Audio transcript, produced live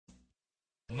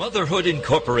Motherhood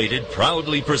Incorporated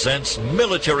proudly presents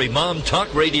Military Mom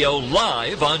Talk Radio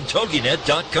live on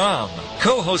TogiNet.com.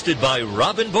 Co-hosted by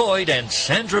Robin Boyd and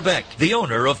Sandra Beck, the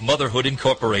owner of Motherhood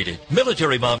Incorporated.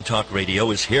 Military Mom Talk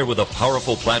Radio is here with a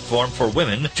powerful platform for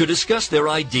women to discuss their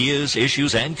ideas,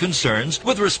 issues, and concerns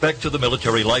with respect to the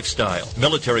military lifestyle.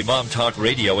 Military Mom Talk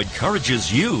Radio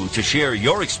encourages you to share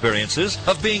your experiences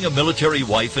of being a military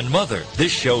wife and mother.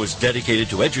 This show is dedicated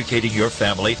to educating your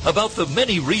family about the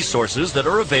many resources that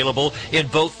are available in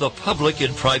both the public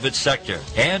and private sector,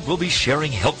 and we'll be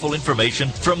sharing helpful information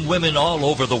from women all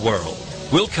over the world.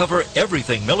 We'll cover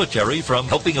everything military, from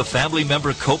helping a family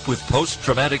member cope with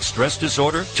post-traumatic stress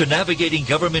disorder, to navigating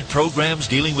government programs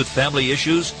dealing with family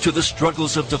issues, to the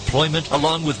struggles of deployment,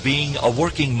 along with being a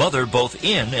working mother both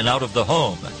in and out of the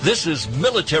home. This is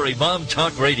Military Mom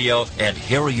Talk Radio, and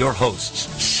here are your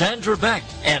hosts, Sandra Beck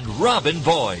and Robin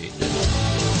Boyd.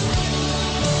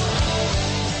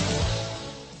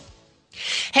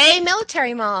 Hey,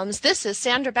 military moms, this is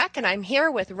Sandra Beck, and I'm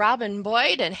here with Robin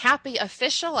Boyd, and happy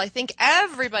official. I think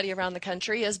everybody around the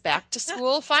country is back to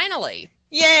school finally.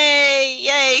 Yay,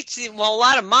 yay. Well, a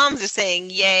lot of moms are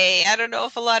saying yay. I don't know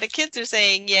if a lot of kids are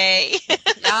saying yay.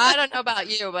 I don't know about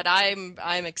you, but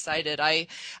I'm excited. I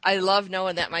love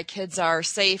knowing that my kids are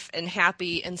safe and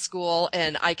happy in school,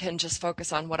 and I can just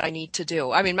focus on what I need to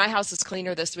do. I mean, my house is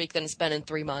cleaner this week than it's been in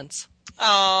 3 months.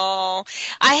 Oh,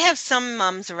 I have some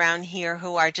moms around here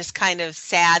who are just kind of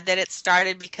sad that it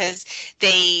started, because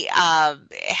they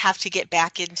have to get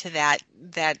back into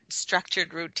that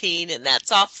structured routine, and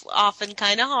that's often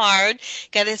kind of hard.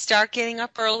 Got to start getting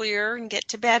up earlier and get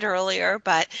to bed earlier,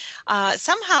 but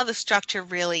somehow the structure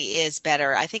really is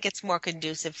better. I think it's more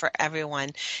conducive for everyone.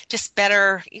 Just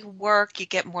better work, you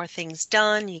get more things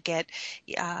done, you get,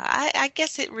 I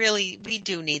guess we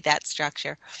do need that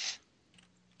structure.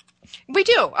 We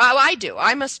do. I do.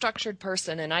 I'm a structured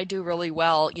person, and I do really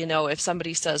well. You know, if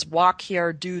somebody says, walk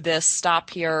here, do this, stop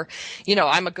here, you know,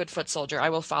 I'm a good foot soldier. I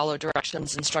will follow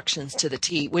instructions to the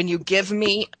T. When you give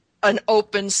me an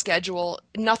open schedule,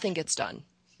 nothing gets done.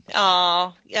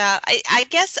 Oh, yeah. I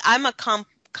guess I'm a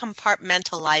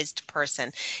compartmentalized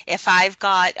person. If I've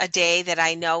got a day that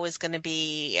I know is going to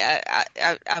be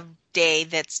a day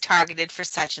that's targeted for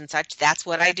such and such, that's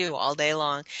what I do all day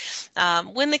long.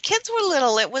 When the kids were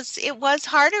little, it was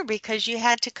harder, because you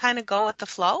had to kind of go with the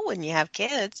flow. When you have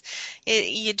kids,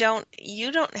 you don't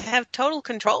have total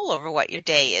control over what your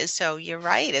day is. So you're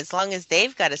right. As long as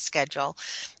they've got a schedule,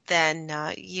 then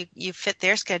you fit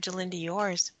their schedule into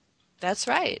yours. That's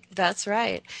right. That's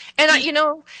right. And, you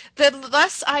know, the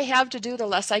less I have to do, the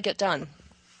less I get done.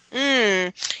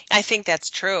 I think that's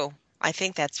true. I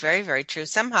think that's very, very true.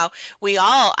 Somehow we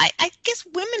all, I guess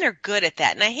women are good at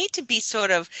that. And I hate to be sort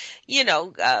of,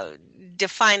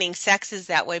 defining sexes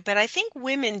that way, but I think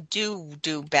women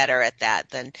do better at that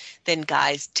than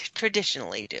guys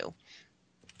traditionally do.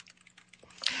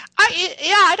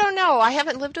 I don't know. I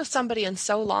haven't lived with somebody in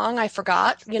so long. I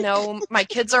forgot. You know, my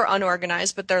kids are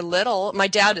unorganized, but they're little. My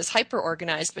dad is hyper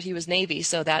organized, but he was Navy,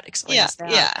 so that explains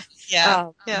that. Yeah.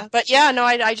 But yeah, no,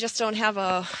 I just don't have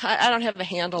I don't have a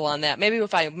handle on that. Maybe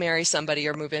if I marry somebody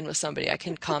or move in with somebody, I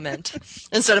can comment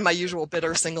instead of my usual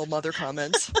bitter single mother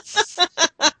comments.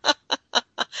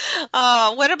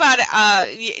 What about,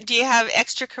 do you have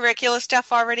extracurricular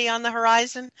stuff already on the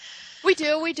horizon? We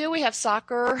do. We have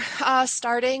soccer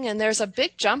starting, and there's a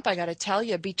big jump, I got to tell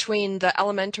you, between the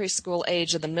elementary school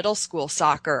age and the middle school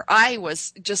soccer. I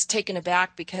was just taken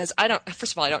aback because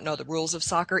first of all, I don't know the rules of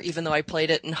soccer, even though I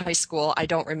played it in high school. I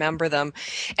don't remember them.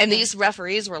 And these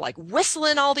referees were like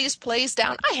whistling all these plays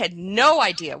down. I had no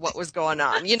idea what was going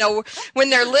on. You know,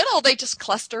 when they're little, they just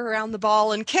cluster around the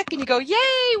ball and kick, and you go,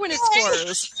 yay, when it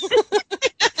scores.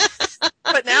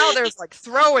 But now there's like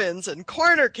throw-ins and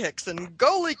corner kicks and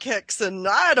goalie kicks and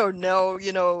I don't know,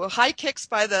 high kicks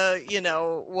by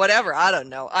the, whatever. I don't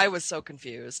know. I was so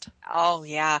confused. Oh,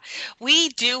 yeah. We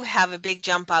do have a big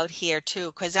jump out here, too,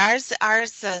 because ours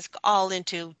is all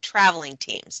into traveling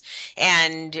teams.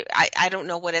 And I don't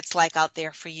know what it's like out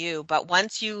there for you, but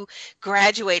once you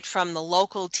graduate from the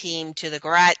local team to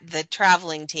the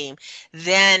traveling team,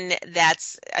 then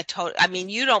that's a total. I mean,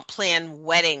 you don't plan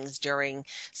weddings during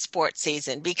sports season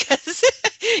because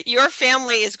your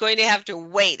family is going to have to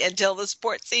wait until the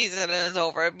sports season is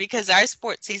over, because our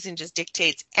sports season just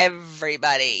dictates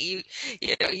everybody.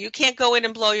 You can't go in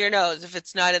and blow your nose if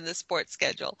it's not in the sports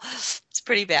schedule. It's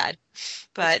pretty bad.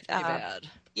 But bad.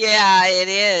 Yeah, it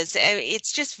is.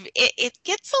 It's just it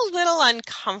gets a little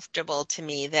uncomfortable to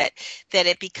me that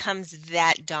it becomes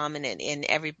that dominant in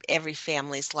every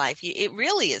family's life. It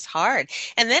really is hard.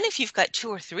 And then if you've got two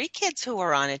or three kids who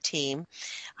are on a team,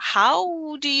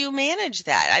 how do you manage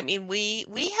that? I mean, we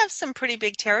have some pretty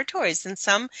big territories, and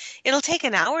some it'll take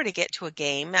an hour to get to a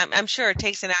game. I'm sure it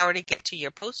takes an hour to get to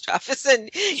your post office in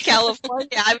California.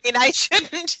 I mean, I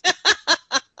shouldn't.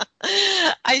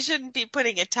 I shouldn't be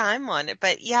putting a time on it,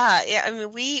 but yeah, I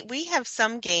mean, we have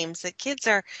some games that kids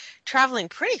are traveling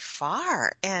pretty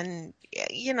far, and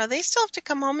they still have to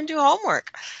come home and do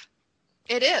homework.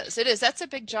 It is. It is. That's a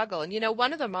big juggle. And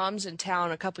one of the moms in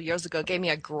town a couple years ago gave me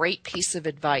a great piece of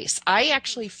advice. I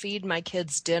actually feed my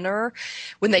kids dinner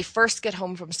when they first get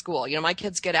home from school. My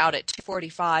kids get out at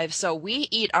 2:45, so we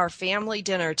eat our family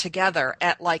dinner together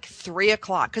at like 3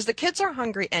 o'clock because the kids are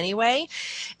hungry anyway.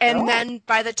 And then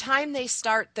by the time they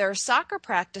start their soccer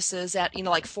practices at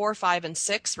like 4, 5, and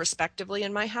 6 respectively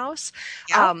in my house,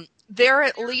 Yeah. they're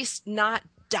at least not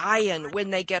dying when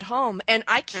they get home. And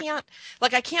I can't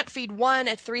feed one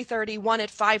at 3:30, one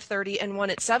at 5:30, and one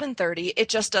at 7:30. It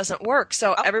just doesn't work.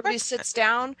 So everybody sits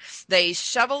down, they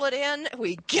shovel it in,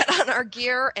 we get on our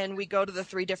gear, and we go to the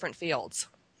 3 different fields.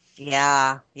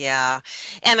 Yeah, yeah.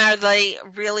 And are they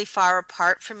really far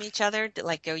apart from each other?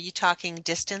 Like, are you talking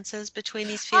distances between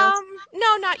these fields?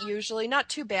 No, not usually, not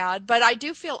too bad, but I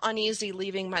do feel uneasy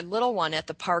leaving my little one at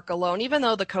the park alone, even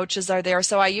though the coaches are there.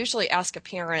 So I usually ask a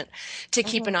parent to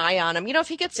keep an eye on him. If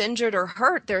he gets injured or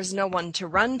hurt, there's no one to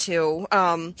run to,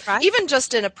 Right, even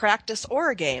just in a practice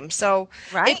or a game. So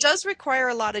right. it does require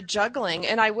a lot of juggling.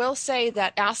 And I will say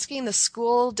that asking the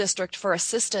school district for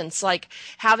assistance, like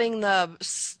having the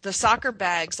soccer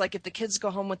bags, like if the kids go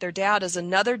home with their dad, is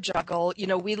another juggle.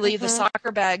 We leave the soccer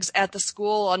bags at the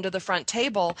school under the front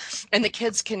table, and the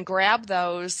kids can grab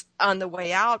those on the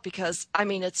way out because, I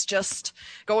mean, it's just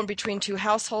going between 2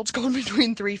 households, going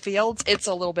between 3 fields. It's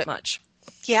a little bit much.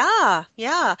 Yeah,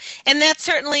 yeah. And that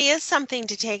certainly is something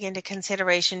to take into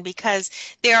consideration because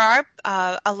there are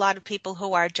a lot of people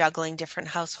who are juggling different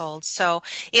households. So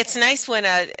it's nice when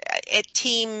a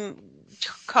team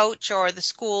coach or the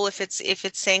school, if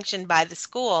it's sanctioned by the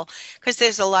school, because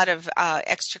there's a lot of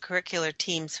extracurricular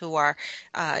teams who are,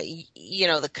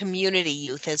 the community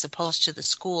youth as opposed to the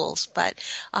schools. But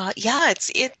yeah,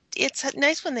 it's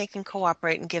nice when they can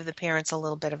cooperate and give the parents a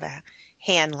little bit of a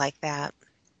hand like that.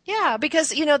 Yeah,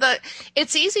 because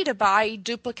it's easy to buy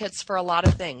duplicates for a lot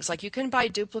of things. Like you can buy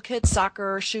duplicate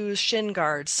soccer shoes, shin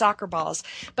guards, soccer balls,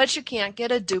 but you can't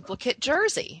get a duplicate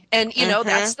jersey. And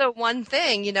that's the one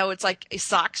thing. It's like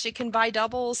socks you can buy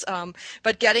doubles,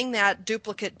 but getting that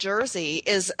duplicate jersey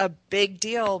is a big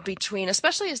deal between,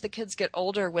 especially as the kids get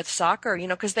older with soccer.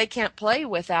 Because they can't play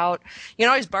without. You can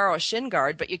always borrow a shin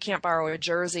guard, but you can't borrow a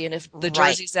jersey. And if the Right.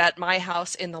 jersey's at my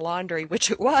house in the laundry, which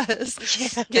it was,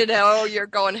 you're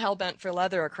going hell bent for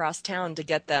leather across town to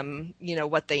get them,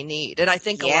 what they need. And I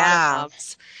think a lot Yeah. of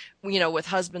moms, with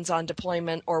husbands on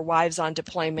deployment or wives on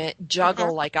deployment,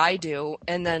 juggle like I do.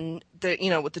 And then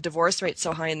with the divorce rate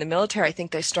so high in the military, I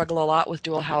think they struggle a lot with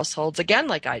dual households again,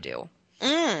 like I do.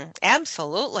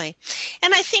 Absolutely.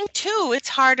 And I think too, it's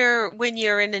harder when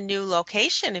you're in a new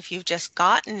location. If you've just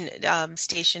gotten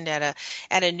stationed at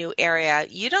a new area,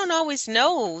 you don't always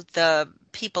know the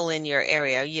people in your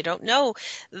area. You don't know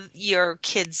your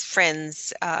kids'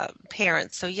 friends'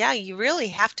 parents. So yeah, you really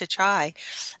have to try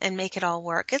and make it all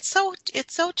work. It's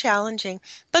so challenging,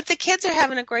 but the kids are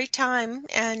having a great time,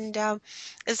 and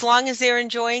as long as they're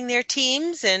enjoying their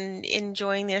teams and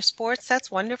enjoying their sports, that's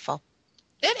wonderful.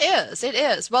 It is. It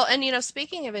is. Well, and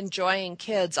speaking of enjoying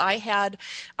kids, I had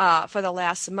for the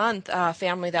last month a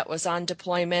family that was on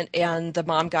deployment, and the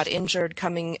mom got injured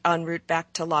coming en route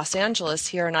back to Los Angeles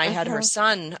here, and I had her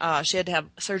son. She had to have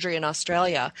surgery in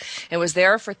Australia, and was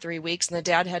there for 3 weeks, and the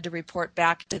dad had to report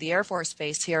back to the Air Force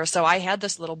Base here. So I had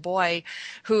this little boy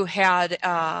who has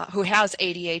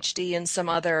ADHD and some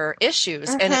other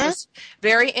issues, and it was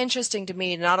very interesting to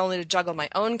me not only to juggle my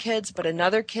own kids but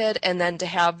another kid, and then to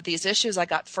have these issues. I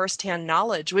got firsthand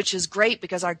knowledge, which is great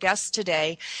because our guest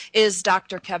today is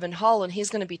Dr. Kevin Hull, and he's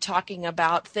going to be talking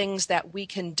about things that we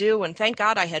can do. And thank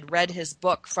God I had read his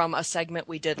book from a segment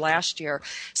we did last year,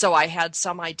 so I had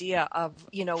some idea of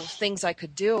things I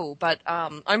could do. But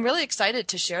I'm really excited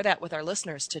to share that with our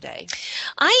listeners today.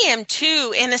 I am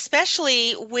too, and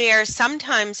especially where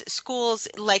sometimes schools,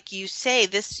 like you say,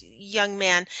 this young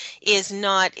man is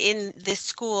not in this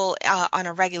school on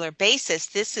a regular basis.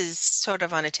 This is sort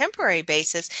of on a temporary basis.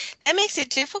 basis, that makes it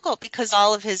difficult because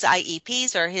all of his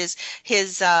IEPs or his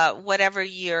whatever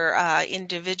your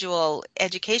individual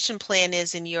education plan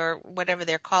is in your, whatever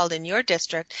they're called in your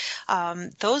district,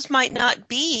 those might not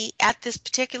be at this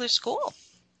particular school.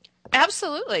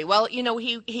 Absolutely. Well,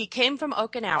 he came from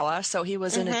Okinawa, so he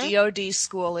was in a DOD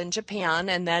school in Japan,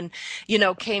 and then,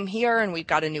 came here, and we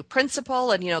got a new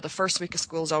principal, and, the first week of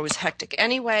school is always hectic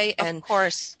anyway. And, of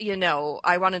course,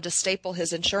 I wanted to staple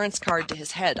his insurance card to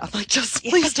his head. I'm like, just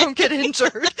please don't get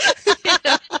injured.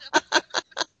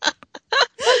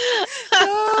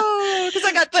 Because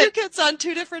I got two kids on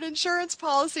two different insurance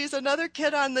policies, another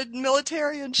kid on the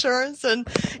military insurance, and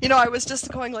I was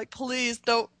just going like, please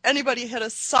don't anybody hit a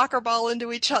soccer ball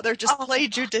into each other, just play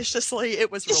judiciously.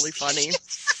 It was really funny.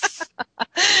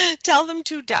 Tell them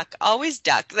to duck, always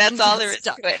duck. That's all there is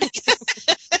to it.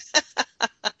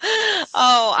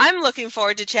 Oh, I'm looking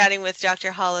forward to chatting with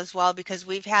Dr. Hull as well, because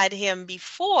we've had him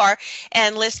before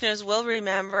and listeners will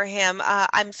remember him.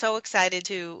 I'm so excited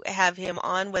to have him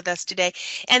on with us today.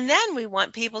 And then we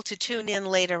want people to tune in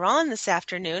later on this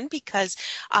afternoon because,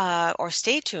 or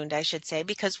stay tuned, I should say,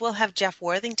 because we'll have Jeff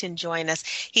Worthington join us.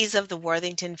 He's of the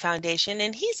Worthington Foundation,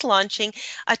 and he's launching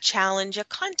a challenge, a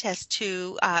contest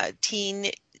to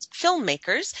teen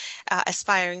filmmakers,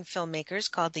 aspiring filmmakers,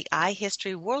 called the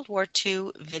iHistory World War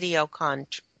II Video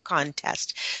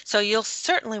Contest. So you'll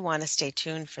certainly want to stay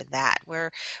tuned for that.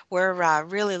 We're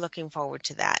really looking forward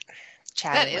to that.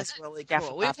 That is really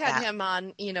cool. We've had him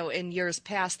on, in years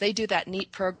past. They do that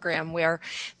neat program where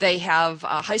they have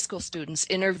high school students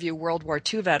interview World War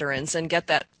II veterans and get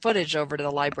that footage over to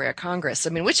the Library of Congress. I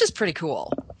mean, which is pretty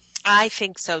cool. I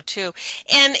think so too.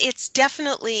 And it's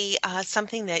definitely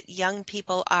something that young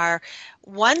people are,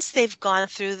 once they've gone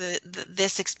through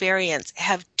this experience,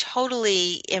 have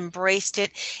totally embraced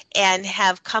it and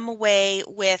have come away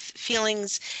with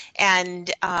feelings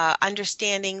and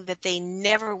understanding that they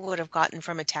never would have gotten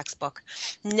from a textbook,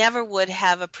 never would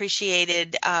have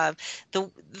appreciated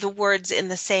the words in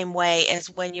the same way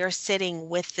as when you're sitting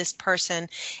with this person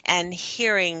and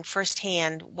hearing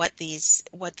firsthand what these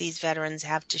veterans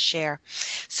have to share.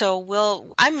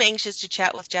 So I'm anxious to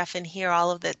chat with Jeff and hear all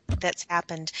of that's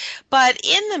happened. But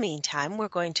in the meantime, we're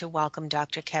going to welcome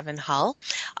Dr. Kevin Hull.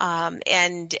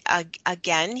 And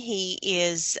again, he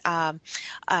is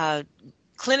a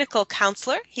clinical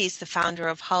counselor. He's the founder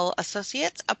of Hull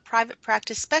Associates, a private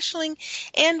practice specializing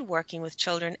and working with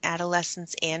children,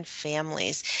 adolescents, and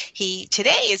families. He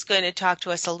today is going to talk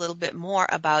to us a little bit more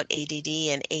about ADD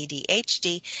and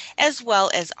ADHD, as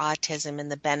well as autism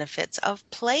and the benefits of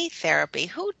play therapy.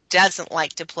 Who doesn't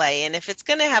like to play? And if it's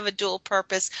going to have a dual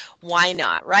purpose, why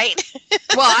not, right?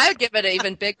 Well, I would give it an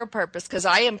even bigger purpose because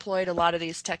I employed a lot of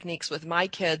these techniques with my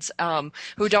kids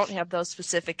who don't have those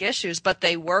specific issues, but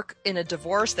they work in a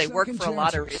divorce. They work for a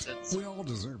lot of reasons. We all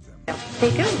deserve them.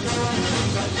 They do.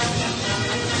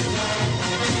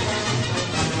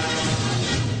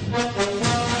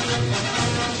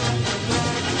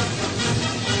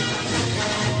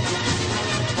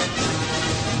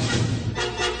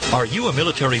 Are you a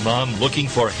military mom looking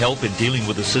for help in dealing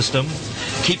with the system?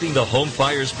 Keeping the home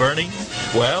fires burning?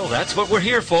 Well, that's what we're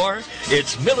here for.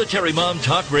 It's Military Mom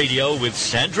Talk Radio with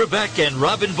Sandra Beck and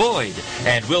Robin Boyd.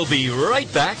 And we'll be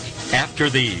right back after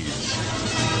these.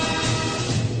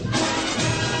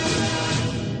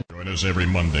 Join us every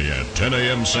Monday at 10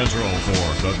 a.m. Central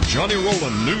for the Johnny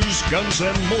Rowland News, Guns,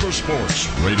 and Motorsports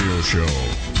radio show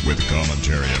with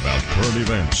commentary about current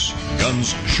events,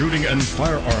 guns, shooting, and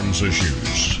firearms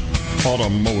issues,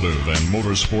 automotive and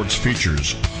motorsports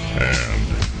features,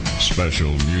 and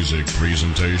special music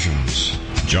presentations.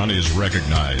 Johnny is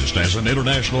recognized as an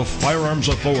international firearms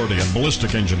authority and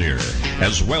ballistic engineer,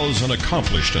 as well as an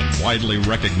accomplished and widely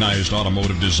recognized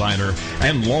automotive designer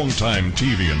and longtime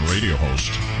TV and radio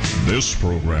host. This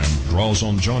program draws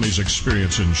on Johnny's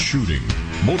experience in shooting,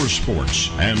 motorsports,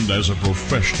 and as a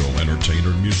professional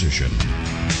entertainer musician.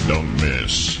 Don't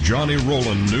miss Johnny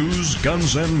Rowland News,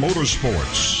 Guns, and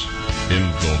Motorsports.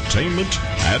 Infotainment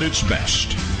at its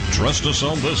best. Trust us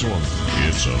on this one.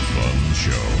 It's a fun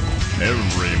show.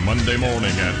 Every Monday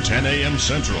morning at 10 a.m.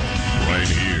 Central, right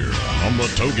here on the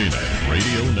TogiNet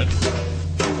Radio Network.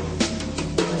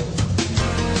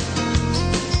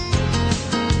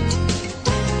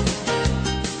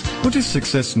 What does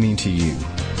success mean to you?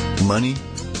 Money?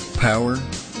 Power?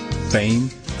 Fame?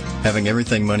 Having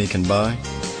everything money can buy?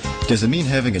 Does it mean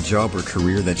having a job or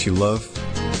career that you love?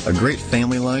 A great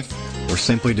family life? Or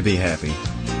simply to be happy?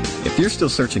 If you're still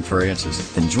searching for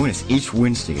answers, then join us each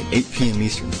Wednesday at 8 p.m.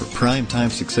 Eastern for Primetime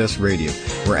Success Radio,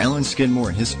 where Alan Skidmore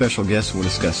and his special guests will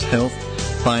discuss health,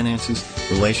 finances,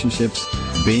 relationships,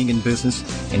 being in business,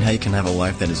 and how you can have a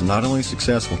life that is not only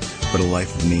successful, but a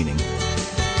life of meaning.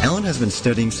 Alan has been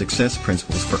studying success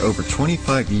principles for over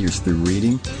 25 years through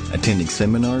reading, attending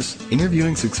seminars,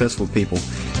 interviewing successful people,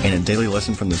 and a daily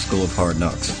lesson from the School of Hard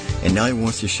Knocks. And now he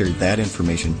wants to share that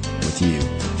information with you.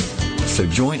 So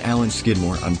join Alan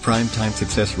Skidmore on Primetime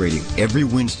Success Radio every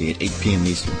Wednesday at 8 p.m.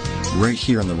 Eastern, right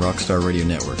here on the Rockstar Radio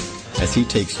Network, as he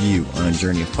takes you on a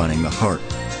journey of finding the heart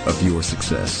of your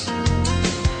success.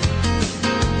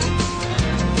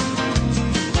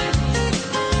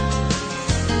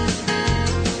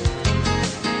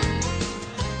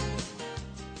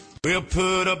 We'll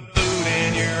put a boot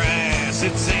in your ass,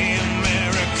 it's the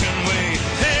American way.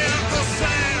 Hey, Uncle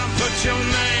Sam, put your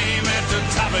name at the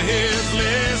top of his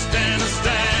list, and the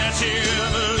Statue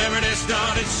of Liberty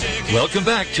started shaking. Welcome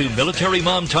back to Military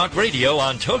Mom Talk Radio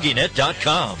on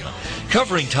TogiNet.com.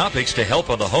 Covering topics to help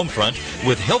on the home front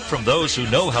with help from those who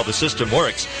know how the system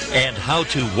works and how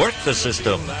to work the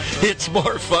system. It's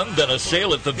more fun than a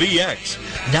sale at the BX.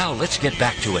 Now let's get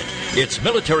back to it. It's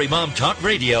Military Mom Talk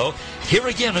Radio. Here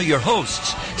again are your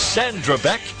hosts, Sandra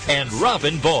Beck and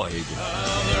Robin Boyd.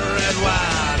 Red,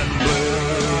 white, and blue.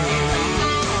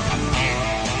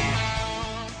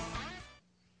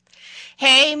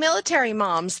 Hey, military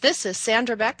moms, this is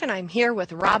Sandra Beck, and I'm here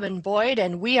with Robin Boyd,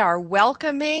 and we are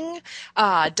welcoming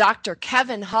Dr.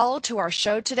 Kevin Hull to our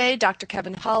show today. Dr.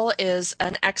 Kevin Hull is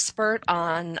an expert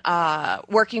on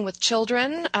working with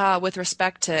children with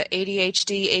respect to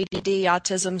ADHD, ADD,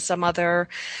 autism, some other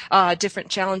different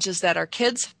challenges that our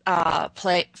kids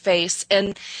face.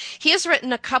 And he has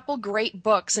written a couple great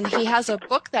books, and he has a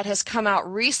book that has come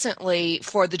out recently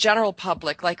for the general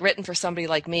public, like written for somebody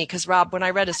like me, because Rob, when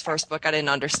I read his first book, I didn't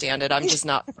understand it. I'm just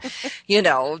not,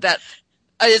 that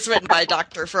it's written by a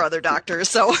doctor for other doctors.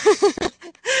 So,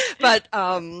 but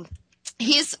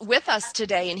he's with us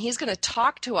today, and he's going to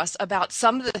talk to us about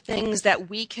some of the things that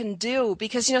we can do,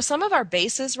 because, some of our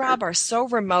bases, Rob, are so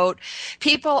remote.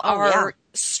 People are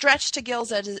stretched to gills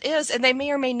as it is, and they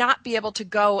may or may not be able to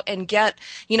go and get,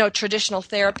 traditional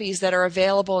therapies that are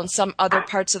available in some other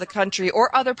parts of the country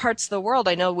or other parts of the world.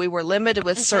 I know we were limited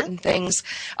with certain things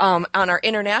on our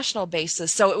international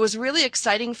basis. So it was really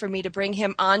exciting for me to bring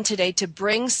him on today to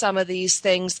bring some of these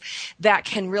things that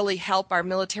can really help our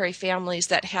military families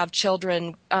that have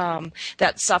children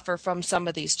that suffer from some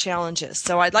of these challenges.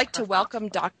 So I'd like to welcome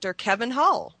Dr. Kevin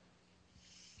Hull.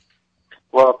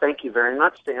 Well, thank you very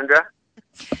much, Sandra.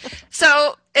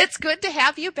 So it's good to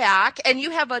have you back, and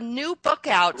you have a new book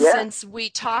out since we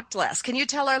talked last. Can you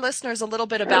tell our listeners a little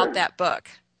bit about that book?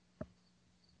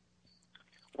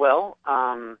 Well,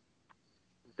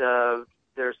 the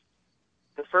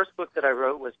first book that I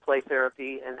wrote was Play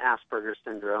Therapy and Asperger's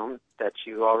Syndrome, that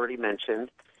you already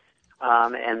mentioned,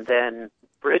 and then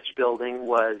Bridge Building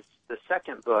was the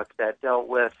second book that dealt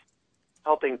with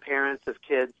helping parents of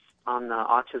kids on the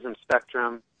autism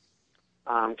spectrum,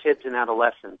 kids and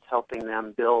adolescents, helping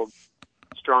them build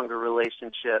stronger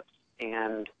relationships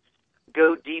and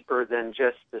go deeper than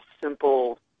just the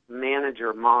simple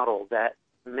manager model that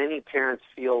many parents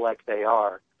feel like they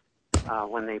are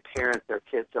when they parent their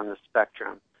kids on the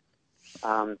spectrum.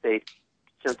 They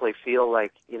simply feel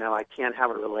like, I can't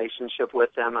have a relationship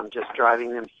with them. I'm just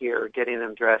driving them here, getting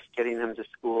them dressed, getting them to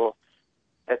school,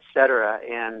 etc.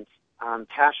 And I'm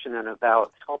passionate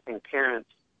about helping parents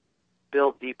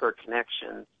build deeper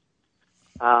connections.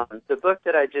 The book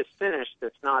that I just finished,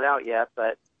 that's not out yet,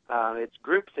 but it's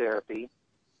Group Therapy.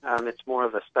 It's more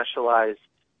of a specialized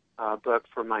book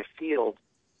for my field,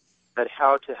 but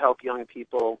how to help young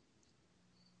people,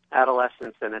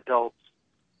 adolescents and adults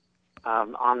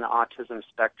on the autism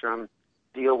spectrum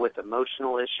deal with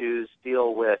emotional issues,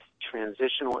 deal with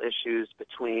transitional issues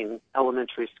between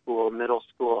elementary school, middle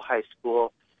school, high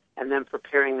school, and then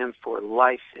preparing them for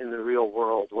life in the real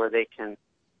world where they can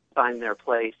find their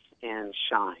place and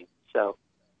shine. So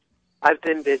I've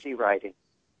been busy writing.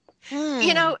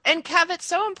 And Kev, it's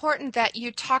so important that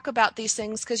you talk about these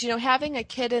things because, having a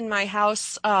kid in my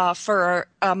house for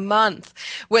a month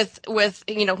with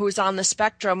who's on the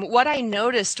spectrum, what I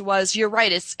noticed was, you're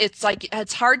right, it's like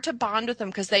it's hard to bond with them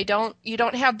because you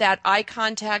don't have that eye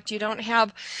contact, you don't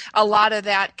have a lot of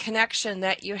that connection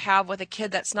that you have with a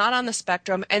kid that's not on the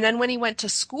spectrum. And then when he went to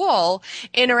school,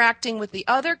 interacting with the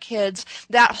other kids,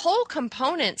 that whole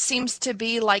component seems to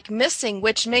be like missing,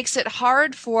 which makes it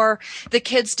hard for the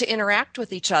kids to interact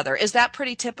with each other. Is that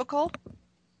pretty typical?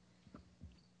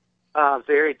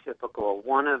 Very typical.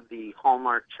 One of the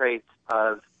hallmark traits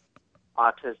of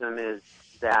autism is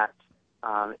that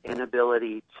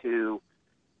inability to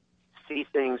see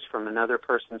things from another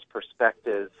person's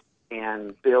perspective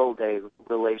and build a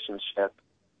relationship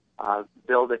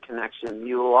build a connection.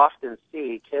 You will often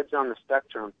see kids on the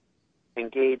spectrum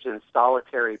engage in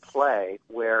solitary play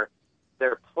where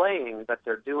they're playing, but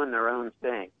they're doing their own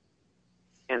thing.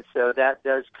 And so that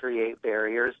does create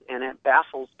barriers, and it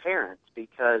baffles parents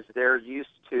because they're used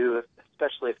to,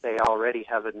 especially if they already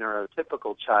have a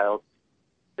neurotypical child,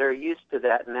 they're used to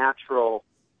that natural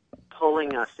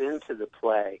pulling us into the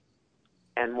play.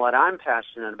 And what I'm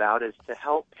passionate about is to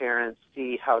help parents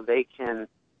see how they can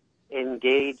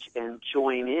engage and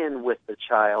join in with the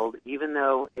child, even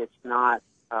though it's not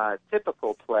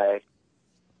typical play,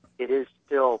 it is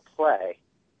still play.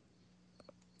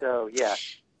 So, yeah.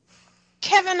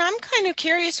 Kevin, I'm kind of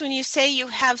curious when you say you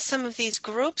have some of these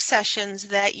group sessions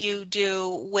that you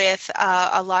do with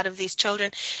a lot of these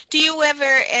children. Do you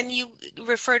ever, and you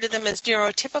refer to them as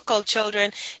neurotypical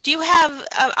children, do you have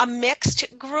a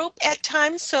mixed group at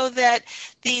times so that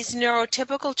these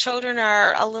neurotypical children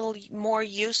are a little more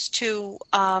used to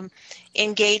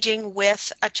engaging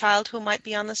with a child who might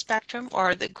be on the spectrum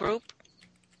or the group?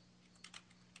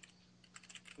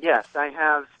 Yes, I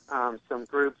have some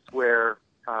groups where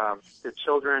the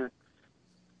children,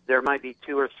 there might be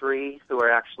 2 or 3 who are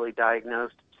actually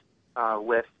diagnosed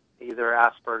with either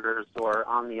Asperger's or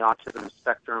on the autism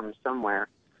spectrum somewhere.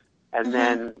 And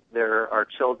then there are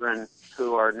children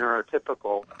who are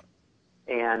neurotypical.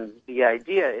 And the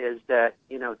idea is that,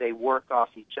 you know, they work off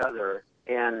each other.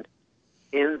 And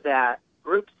in that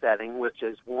group setting, which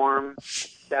is warm,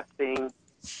 accepting,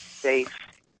 safe,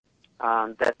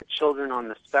 that the children on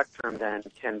the spectrum then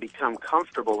can become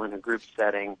comfortable in a group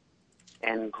setting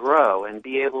and grow and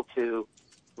be able to,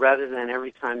 rather than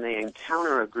every time they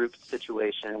encounter a group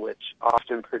situation, which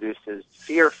often produces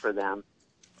fear for them,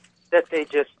 that they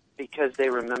just, because they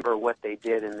remember what they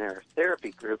did in their therapy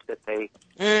group, that they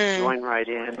join right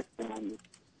in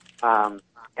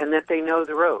and that they know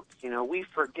the ropes. You know, we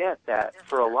forget that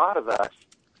for a lot of us,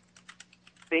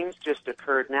 things just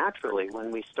occurred naturally when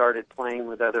we started playing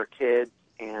with other kids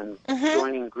and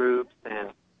joining groups.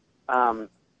 And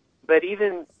but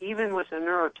even with a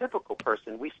neurotypical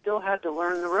person, we still had to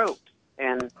learn the ropes.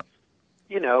 And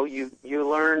you know, you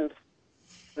learned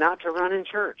not to run in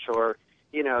church, or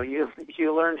you know, you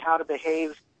learned how to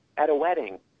behave at a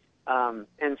wedding.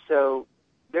 And so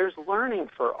there's learning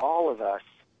for all of us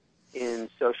in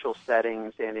social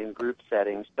settings and in group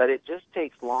settings, but it just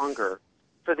takes longer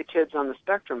for the kids on the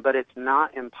spectrum, but it's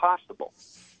not impossible.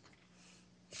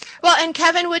 Well, and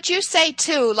Kevin, would you say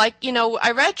too, like, you know,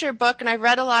 I read your book and I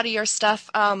read a lot of your stuff.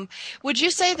 Would you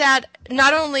say that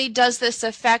not only does this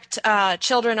affect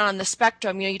children on the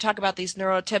spectrum, you know, you talk about these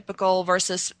neurotypical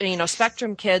versus, you know,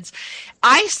 spectrum kids.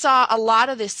 I saw a lot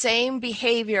of the same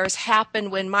behaviors happen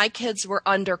when my kids were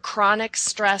under chronic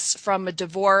stress from a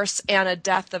divorce and a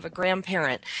death of a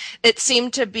grandparent. It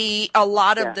seemed to be a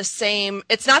lot of the same.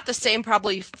 It's not the same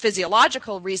probably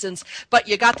physiological reasons, but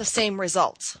you got the same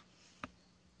results.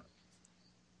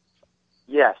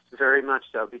 Yes, very much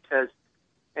so, because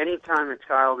anytime a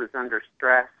child is under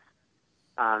stress,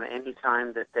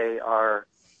 anytime that they are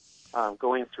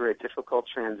going through a difficult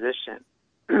transition,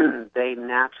 they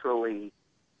naturally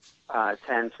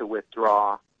tend to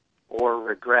withdraw or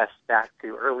regress back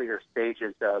to earlier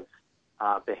stages of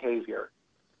behavior.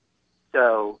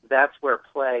 So that's where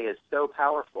play is so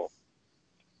powerful,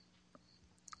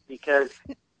 because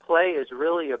play is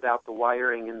really about the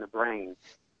wiring in the brain.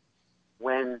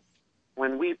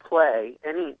 When we play,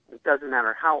 it doesn't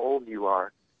matter how old you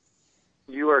are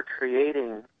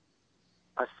creating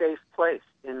a safe place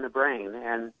in the brain,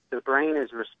 and the brain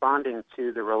is responding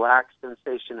to the relaxed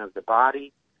sensation of the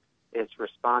body. It's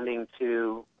responding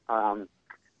to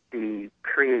the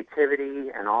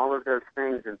creativity and all of those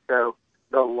things. And so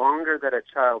the longer that a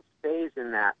child stays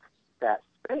in that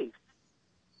space,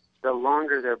 the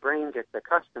longer their brain gets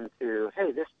accustomed to,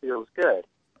 hey, this feels good.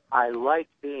 I like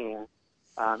being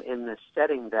in the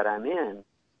setting that I'm in.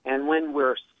 And when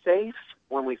we're safe,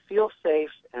 when we feel safe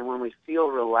and when we feel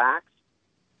relaxed,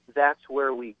 that's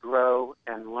where we grow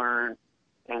and learn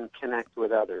and connect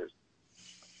with others.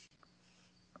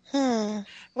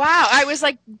 Wow, I was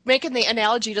like making the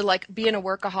analogy to like being a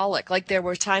workaholic. Like there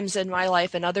were times in my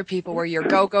life and other people where you're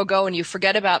go, go, go, and you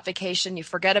forget about vacation, you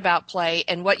forget about play.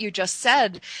 And what you just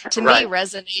said to me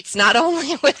resonates not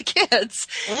only with kids,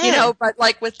 you know, but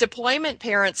like with deployment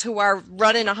parents who are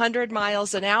running 100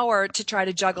 miles an hour to try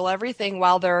to juggle everything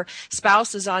while their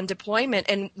spouse is on deployment.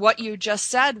 And what you just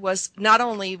said was not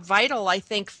only vital, I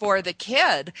think, for the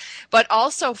kid, but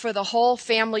also for the whole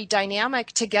family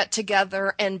dynamic to get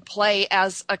together and play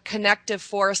as a connective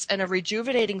force and a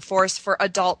rejuvenating force for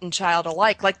adult and child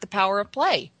alike, like the power of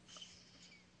play.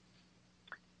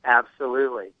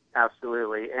 Absolutely,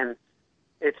 absolutely. And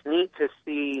it's neat to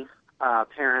see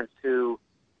parents who,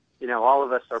 all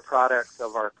of us are products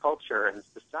of our culture and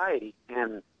society,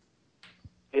 and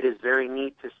it is very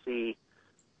neat to see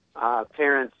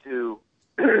parents who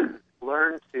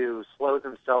learn to slow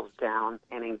themselves down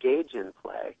and engage in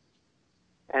play.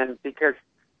 And because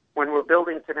when we're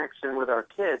building connection with our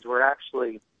kids, we're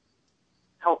actually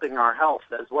helping our health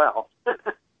as well.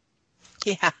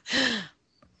 Yeah.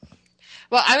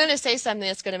 Well, I'm going to say something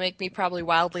that's going to make me probably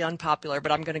wildly unpopular,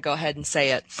 but I'm going to go ahead and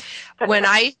say it. When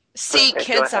I see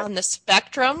kids on the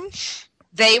spectrum,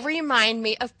 they remind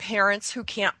me of parents who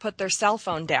can't put their cell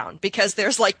phone down, because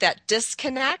there's like that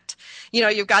disconnect.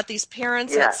 You've got these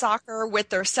parents at soccer with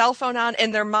their cell phone on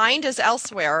and their mind is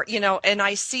elsewhere, and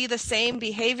I see the same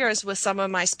behaviors with some of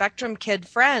my spectrum kid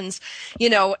friends,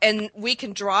 and we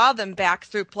can draw them back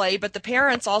through play, but the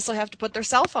parents also have to put their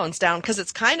cell phones down because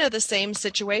it's kind of the same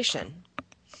situation.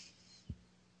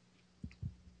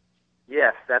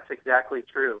 Yes, that's exactly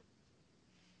true.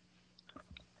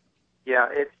 Yeah,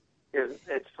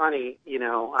 it's funny,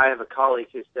 I have a colleague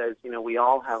who says, we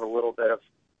all have a little bit of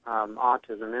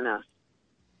autism in us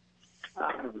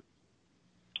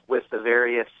with the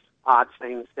various odd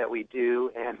things that we do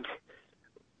and,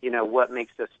 what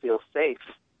makes us feel safe.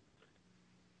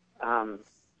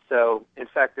 So, in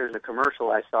fact, there's a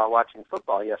commercial I saw watching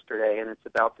football yesterday, and it's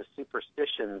about the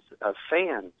superstitions of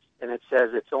fans. And it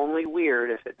says it's only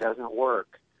weird if it doesn't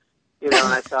work. And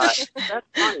I thought, that's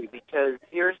funny, because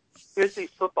here's these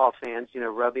football fans,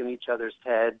 rubbing each other's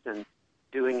heads and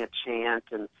doing a chant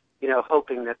and,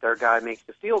 hoping that their guy makes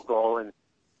a field goal. And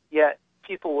yet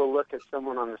people will look at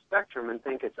someone on the spectrum and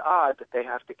think it's odd that they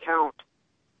have to count,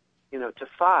 to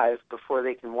 5 before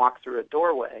they can walk through a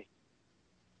doorway.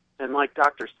 And like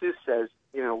Dr. Seuss says,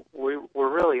 we're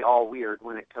really all weird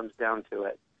when it comes down to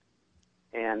it.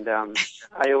 And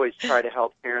I always try to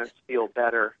help parents feel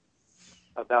better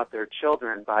about their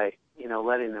children by,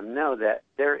 letting them know that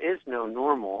there is no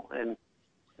normal. And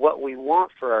what we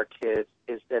want for our kids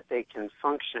is that they can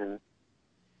function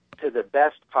to the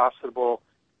best possible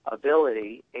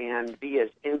ability and be as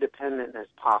independent as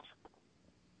possible.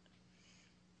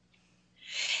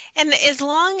 And as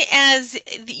long as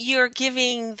you're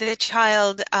giving the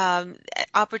child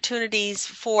opportunities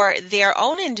for their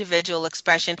own individual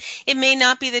expression, it may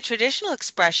not be the traditional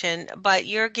expression, but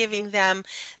you're giving them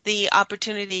the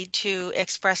opportunity to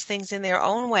express things in their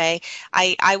own way.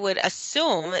 I would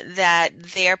assume that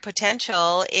their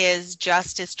potential is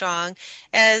just as strong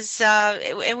as,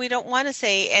 and we don't want to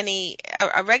say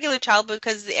a regular child,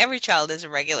 because every child is a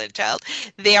regular child,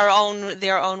 their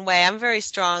own way. I'm very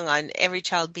strong on every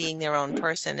child being their own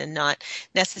person and not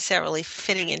necessarily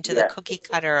fitting into the cookie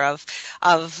cutter of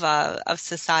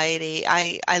society.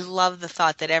 I love the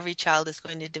thought that every child is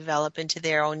going to develop into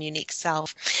their own unique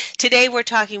self. Today we're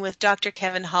talking with Dr.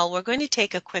 Kevin Hull. We're going to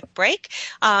take a quick break,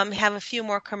 have a few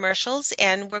more commercials,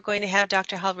 and we're going to have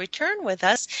Dr. Hull return with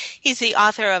us. He's the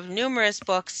author of numerous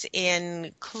books,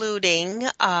 including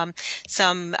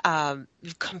some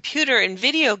computer and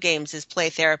video games as play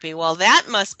therapy. Well, that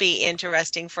must be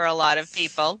interesting for a lot of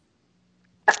people.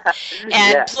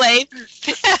 And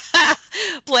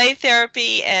play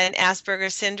therapy and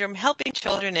Asperger's syndrome, helping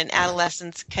children and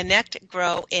adolescents connect,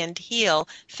 grow, and heal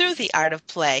through the art of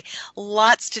play.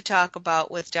 Lots to talk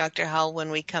about with Dr. Hull when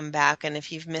we come back. And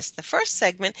if you've missed the first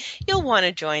segment, you'll want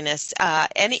to join us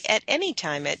at any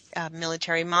time at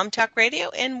Military Mom Talk Radio,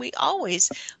 and we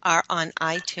always are on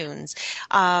iTunes.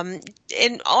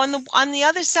 And on the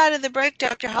other side of the break,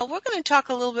 Dr. Hull, we're going to talk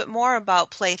a little bit more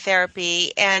about play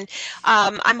therapy, and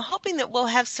I'm hoping that we'll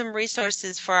have some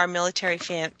resources for our military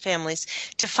families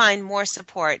to find more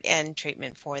support and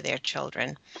treatment for their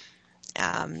children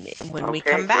when we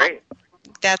come back. Great.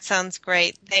 That sounds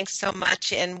great. Thanks so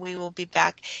much, and we will be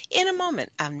back in a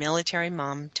moment on Military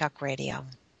Mom Talk Radio.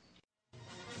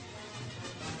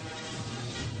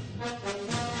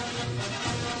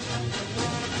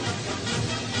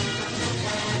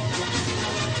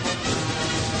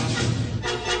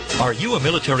 Are you a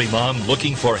military mom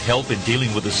looking for help in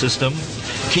dealing with the system?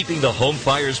 Keeping the home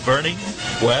fires burning?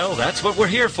 Well, that's what we're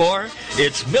here for.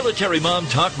 It's Military Mom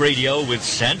Talk Radio with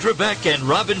Sandra Beck and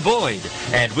Robin Boyd.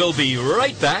 And we'll be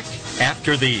right back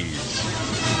after these.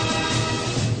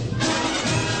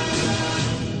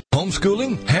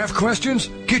 Homeschooling? Have questions?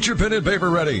 Get your pen and paper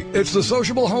ready. It's the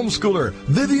sociable homeschooler,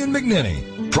 Vivian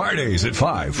McNinney. Fridays at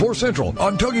 5, 4 Central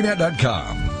on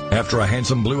TogiNet.com. After a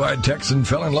handsome blue-eyed Texan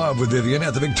fell in love with Vivian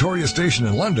at the Victoria Station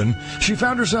in London, she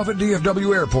found herself at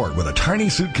DFW Airport with a tiny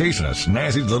suitcase and a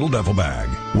snazzy little duffel bag.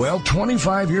 Well,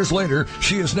 25 years later,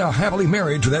 she is now happily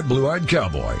married to that blue-eyed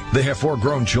cowboy. They have 4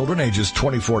 grown children, ages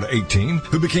 24 to 18,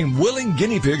 who became willing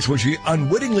guinea pigs when she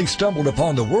unwittingly stumbled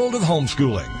upon the world of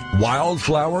homeschooling.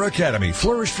 Wildflower Academy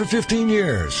flourished for 15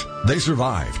 years. They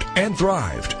survived and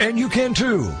thrived, and you can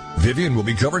too. Vivian will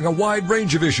be covering a wide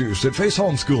range of issues that face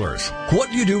homeschoolers.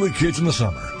 What do you do with kids in the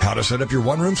summer? How to set up your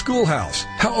one-room schoolhouse?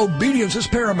 How obedience is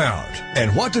paramount?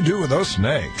 And what to do with those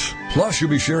snakes? Plus, you'll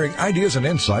be sharing ideas and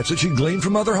insights that she gleaned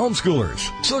from other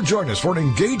homeschoolers. So join us for an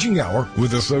engaging hour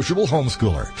with the sociable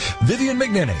homeschooler, Vivian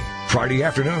McNinney, Friday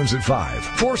afternoons at 5,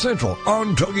 4 Central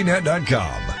on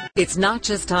TogiNet.com. It's not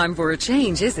just time for a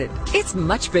change, is it? It's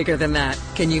much bigger than that.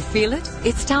 Can you feel it?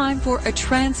 It's time for a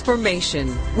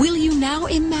transformation. Will you now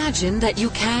imagine that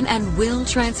you can and will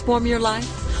transform your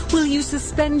life? Will you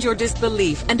suspend your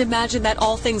disbelief and imagine that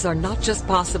all things are not just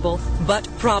possible, but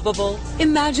probable?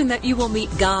 Imagine that you will meet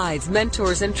guides,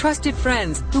 mentors, and trusted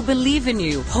friends who believe in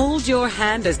you, hold your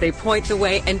hand as they point the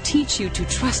way, and teach you to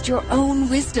trust your own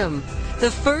wisdom. The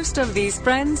first of these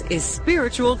friends is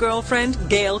spiritual girlfriend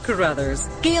Gail Carruthers.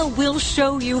 Gail will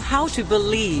show you how to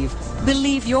believe.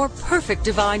 Believe your perfect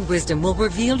divine wisdom will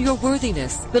reveal your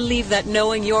worthiness. Believe that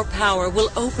knowing your power will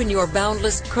open your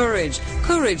boundless courage.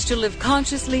 Courage to live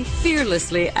consciously,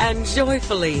 fearlessly, and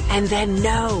joyfully. And then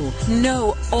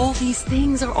know all these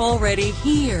things are already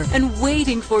here and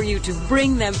waiting for you to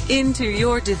bring them into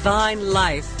your divine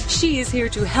life. She is here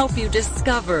to help you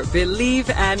discover, believe,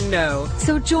 and know.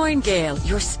 So join Gail,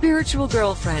 your spiritual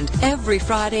girlfriend, every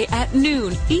Friday at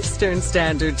noon Eastern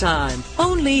Standard Time.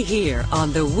 Only here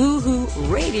on the Woohoo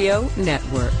Radio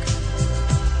Network.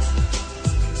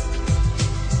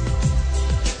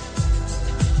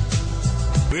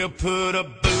 We'll put a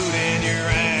boot in your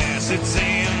ass. It's the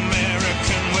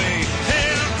American way.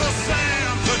 Hey, Uncle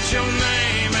Sam, put your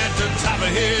name at the top of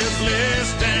his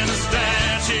list, and the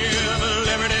Statue of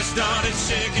Liberty started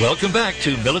shaking. Welcome back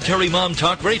to Military Mom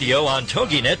Talk Radio on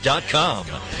TogiNet.com.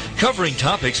 Covering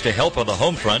topics to help on the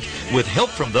home front with help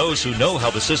from those who know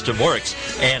how the system works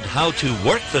and how to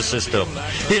work the system.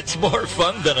 It's more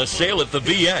fun than a sail at the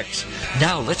BX.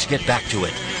 Now let's get back to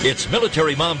it. It's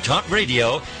Military Mom Talk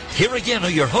Radio. Here again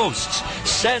are your hosts,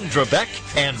 Sandra Beck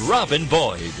and Robin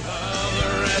Boyd.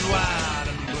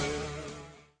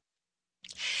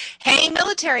 Hey,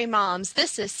 military moms,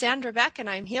 this is Sandra Beck, and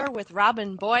I'm here with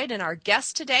Robin Boyd, and our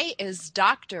guest today is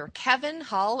Dr. Kevin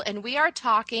Hull, and we are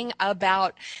talking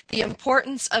about the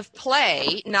importance of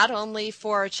play, not only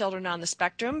for children on the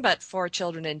spectrum, but for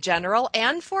children in general,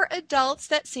 and for adults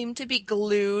that seem to be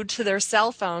glued to their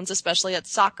cell phones, especially at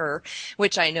soccer,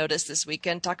 which I noticed this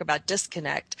weekend. Talk about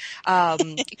disconnect.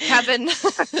 Kevin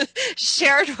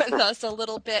shared with us a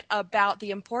little bit about the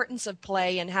importance of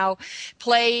play and how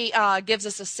play gives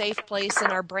us a safe place in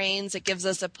our brains. It gives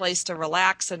us a place to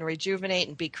relax and rejuvenate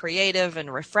and be creative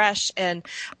and refresh. And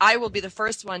I will be the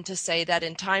first one to say that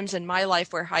in times in my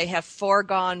life where I have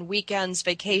foregone weekends,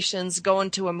 vacations,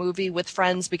 going to a movie with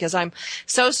friends because I'm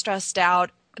so stressed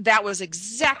out, that was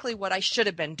exactly what I should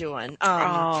have been doing.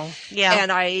 Yeah.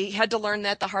 And I had to learn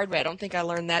that the hard way. I don't think I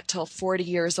learned that till 40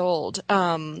 years old.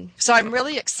 So I'm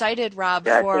really excited, Rob.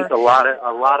 Yeah, for I think a lot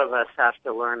of us have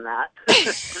to learn that.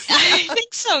 I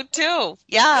think so too.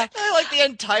 Yeah. like the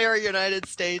entire United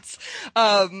States,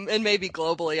 and maybe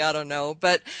globally, I don't know.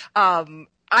 But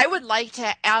I would like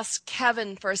to ask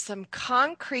Kevin for some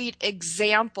concrete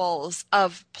examples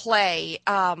of play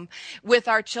with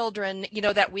our children,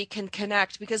 that we can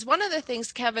connect. Because one of the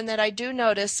things, Kevin, that I do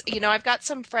notice, I've got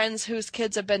some friends whose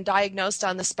kids have been diagnosed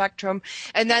on the spectrum,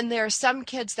 and then there are some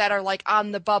kids that are like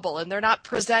on the bubble, and they're not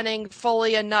presenting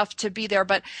fully enough to be there.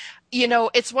 But,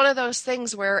 it's one of those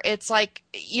things where it's like,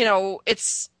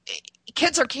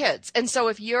 kids are kids. And so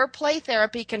if your play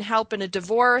therapy can help in a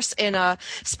divorce, in a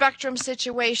spectrum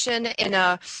situation, in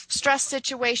a stress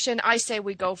situation, I say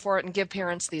we go for it and give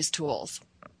parents these tools.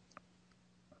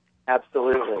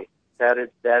 Absolutely. That is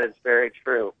very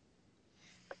true.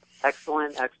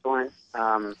 Excellent.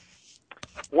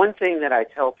 One thing that I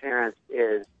tell parents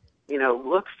is,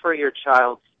 look for your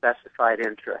child's specified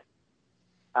interest.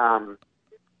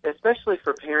 Especially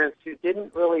for parents who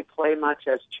didn't really play much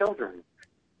as children.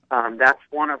 That's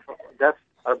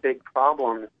a big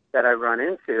problem that I run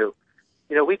into.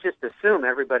 We just assume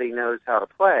everybody knows how to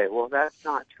play. Well, that's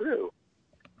not true.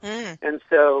 And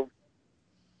so,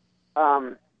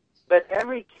 but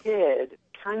every kid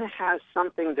kind of has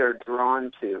something they're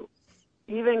drawn to.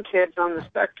 Even kids on the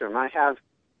spectrum. I have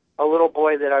a little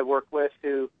boy that I work with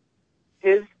who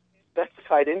his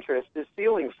specified interest is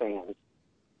ceiling fans.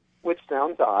 which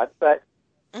sounds odd, but,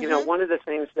 you know, one of the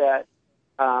things that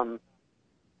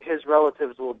his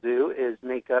relatives will do is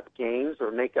make up games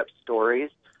or make up stories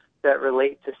that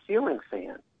relate to ceiling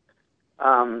fans.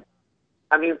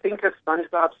 I mean, think of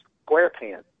SpongeBob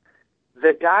SquarePants.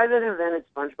 The guy that invented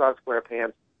SpongeBob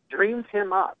SquarePants dreamed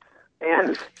him up.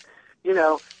 And, you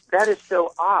know, that is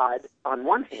so odd on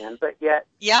one hand, but yet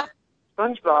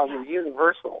SpongeBob is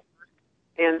universal.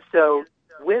 And so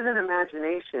with an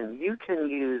imagination, you can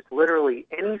use literally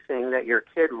anything that your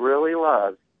kid really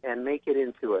loves and make it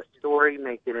into a story,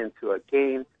 make it into a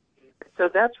game. So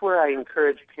that's where I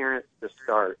encourage parents to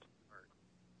start,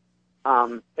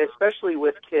 especially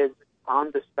with kids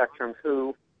on the spectrum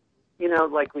who, you know,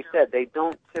 like we said, they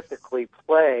don't typically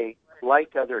play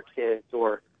like other kids,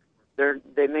 or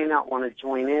they may not want to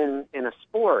join in a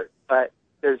sport, but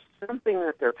there's something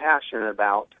that they're passionate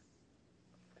about,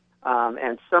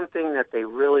 and something that they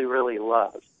really, really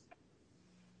love.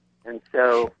 And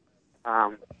so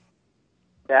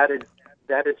that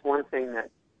is one thing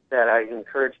that I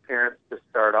encourage parents to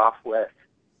start off with.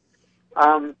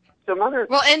 Some other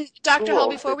and Dr. Hull,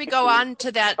 before we go on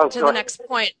to that, the next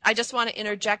point, I just want to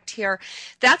interject here.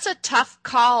 That's a tough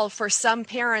call for some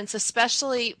parents,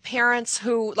 especially parents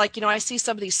who, like, you know, I see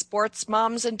some of these sports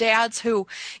moms and dads who,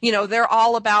 you know, they're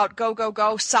all about go, go,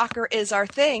 go. Soccer is our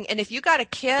thing. And if you got a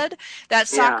kid that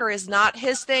soccer is not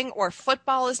his thing, or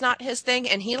football is not his thing,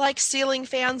 and he likes ceiling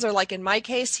fans, or like in my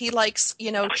case, he likes,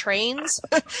 you know, trains,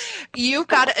 you've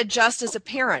got to adjust as a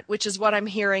parent, which is what I'm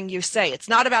hearing you say. It's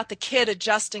not about the kid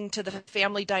adjusting to the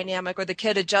family dynamic or the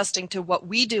kid adjusting to what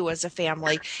we do as a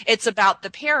family. It's about the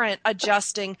parent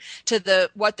adjusting to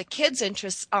what the kid's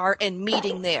interests are and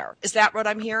meeting there. Is that what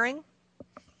I'm hearing?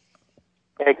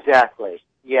 Exactly.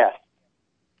 Yes.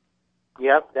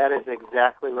 Yep, that is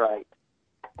exactly right.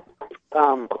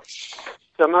 Some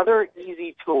other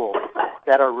easy tools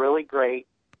that are really great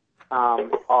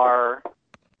are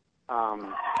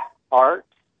art,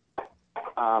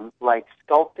 like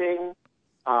sculpting,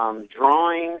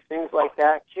 drawing, things like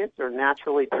that. Kids are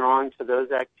naturally drawn to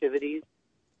those activities,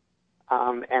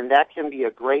 and that can be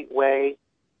a great way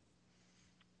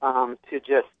to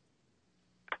just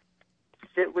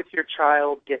sit with your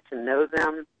child, get to know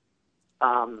them.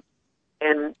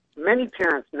 And many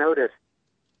parents notice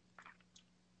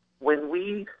when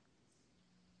we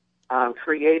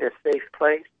create a safe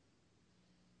place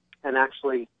and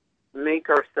actually make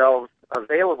ourselves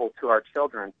available to our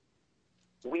children,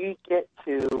 we get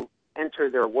to enter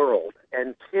their world,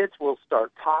 and kids will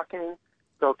start talking.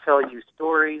 They'll tell you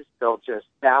stories. They'll just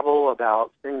babble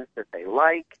about things that they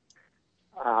like.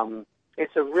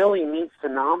 It's a really neat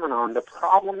phenomenon. The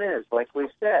problem is, like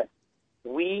we've said,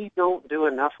 we don't do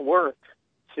enough work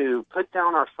to put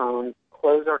down our phones,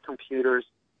 close our computers,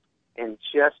 and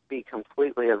just be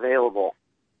completely available.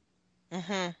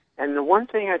 And the one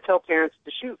thing I tell parents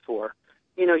to shoot for,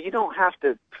 you know, you don't have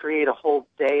to create a whole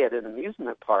day at an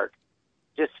amusement park.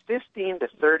 Just 15 to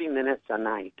 30 minutes a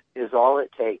night is all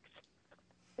it takes.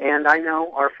 And I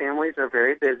know our families are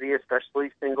very busy,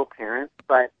 especially single parents,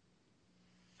 but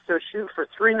so shoot for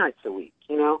 3 nights a week,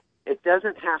 you know. It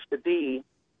doesn't have to be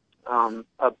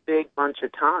a big bunch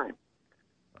of time.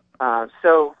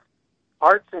 So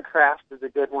arts and crafts is a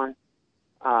good one.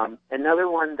 Another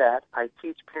one that I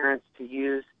teach parents to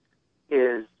use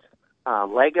is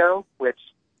Lego, which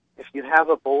if you have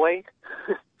a boy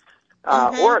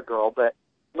or a girl, but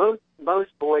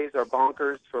most boys are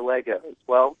bonkers for Legos.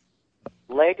 Well,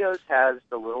 Legos has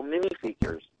the little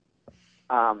minifigures.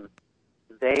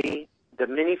 The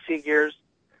minifigures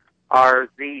are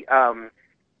the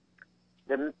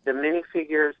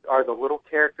minifigures are the little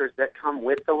characters that come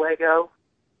with the Lego.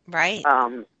 Right.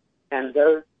 And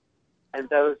those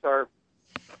are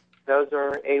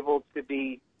able to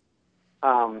be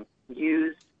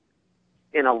used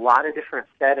in a lot of different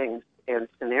settings and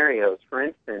scenarios. For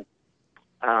instance,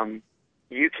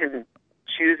 you can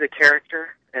choose a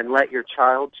character and let your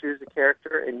child choose a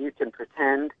character, and you can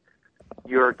pretend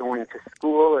you're going to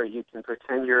school, or you can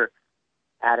pretend you're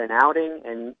at an outing,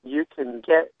 and you can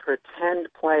get pretend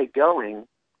play going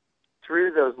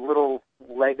through those little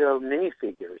Lego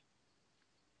minifigures.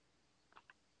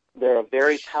 They're a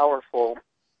very powerful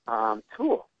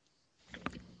tool.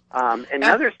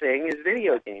 Another thing is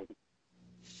video games.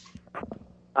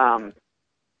 A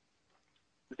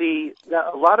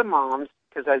lot of moms,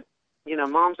 because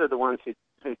moms are the ones who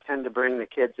tend to bring the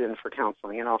kids in for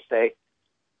counseling, and I'll say,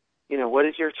 what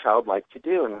does your child like to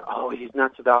do? And, he's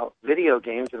nuts about video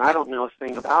games, and I don't know a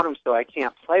thing about him, so I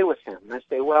can't play with him. And I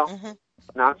say, well,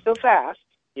 not so fast.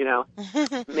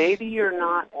 Maybe you're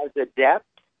not as adept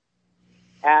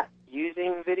at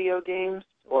using video games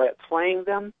or at playing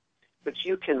them, but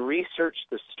you can research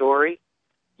the story.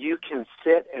 You can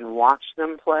sit and watch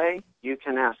them play. You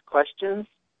can ask questions.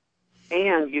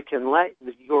 And you can let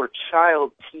your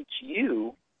child teach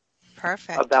you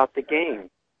about the game.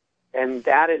 And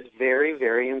that is very,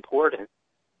 very important.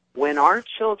 When our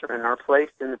children are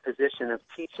placed in the position of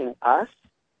teaching us,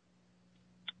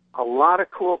 a lot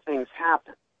of cool things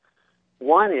happen.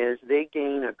 One is they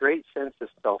gain a great sense of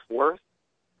self-worth.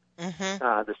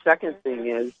 The second thing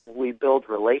is we build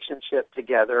relationship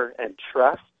together and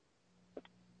trust.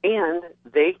 And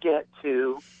they get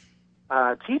to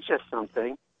teach us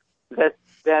something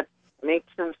that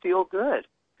makes them feel good.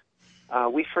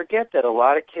 We forget that a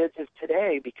lot of kids of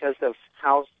today, because of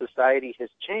how society has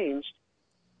changed,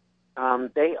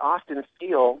 they often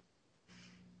feel,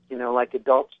 like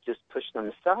adults just push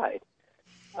them aside.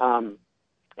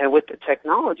 And with the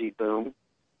technology boom,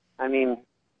 I mean,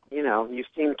 you've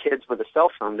seen kids with a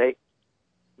cell phone.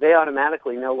 They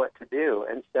automatically know what to do.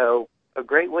 And so a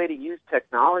great way to use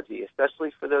technology,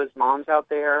 especially for those moms out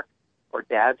there or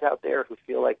dads out there who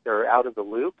feel like they're out of the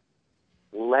loop,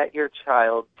 let your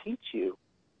child teach you.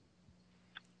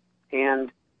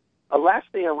 And a last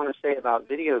thing I want to say about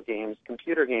video games,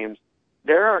 computer games,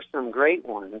 there are some great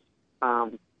ones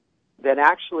that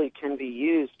actually can be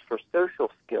used for social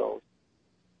skills.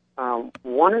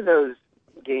 One of those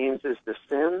games is The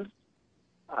Sims.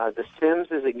 The Sims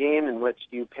is a game in which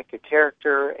you pick a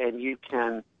character and you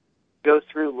can go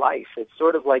through life. It's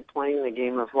sort of like playing the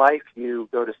game of life. You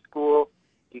go to school,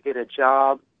 you get a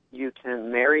job, you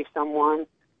can marry someone,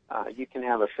 you can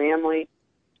have a family.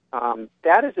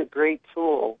 That is a great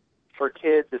tool for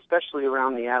kids, especially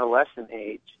around the adolescent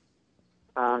age,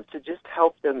 to just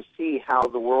help them see how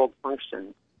the world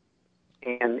functions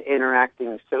and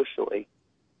interacting socially.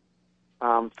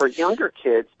 For younger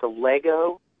kids, the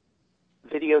Lego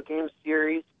video game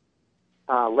series,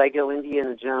 Lego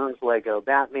Indiana Jones, Lego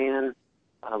Batman,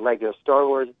 Lego Star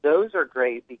Wars, those are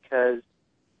great because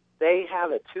they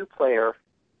have a two-player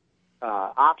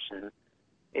option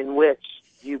in which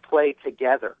you play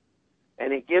together.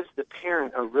 And it gives the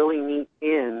parent a really neat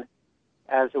in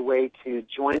as a way to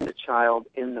join the child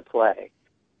in the play.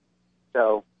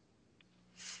 So,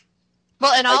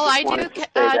 well, and all I do,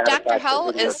 Dr. Hull,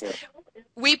 is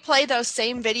we play those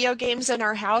same video games in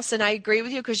our house, and I agree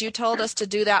with you because you told us to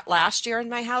do that last year in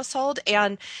my household.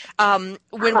 And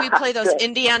when we play those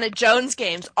Indiana Jones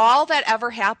games, all that ever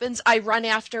happens, I run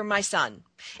after my son.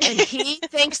 And he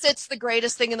thinks it's the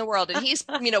greatest thing in the world. And he's,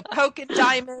 poking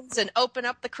diamonds and open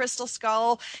up the crystal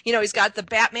skull. He's got the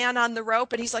Batman on the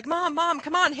rope, and he's like, Mom,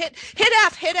 come on, hit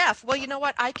F. Well, you know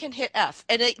what? I can hit F.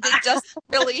 And it doesn't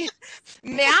really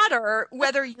matter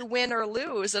whether you win or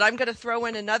lose. And I'm going to throw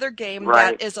in another game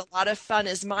that is a lot of fun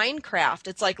is Minecraft.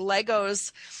 It's like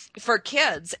Legos for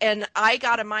kids. And I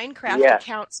got a Minecraft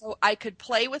account so I could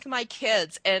play with my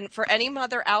kids. And for any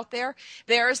mother out there,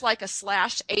 there's like a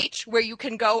 /H where you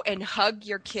can go and hug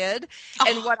your kid.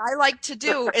 And what I like to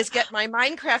do is get my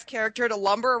Minecraft character to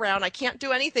lumber around. I can't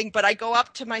do anything, but I go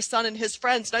up to my son and his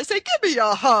friends and I say, give me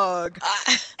a hug.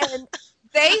 And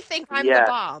they think I'm the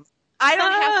bomb. I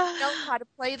don't have to know how to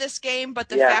play this game, but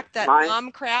the fact that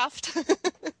Momcraft.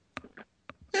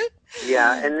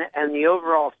 And the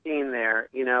overall theme there,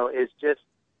 is just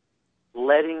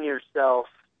letting yourself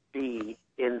be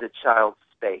in the child's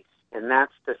space. And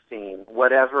that's the theme.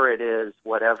 Whatever it is,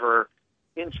 whatever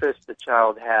interest the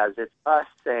child has, it's us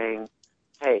saying,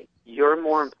 hey, you're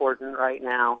more important right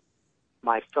now.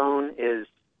 My phone is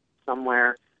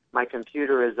somewhere. My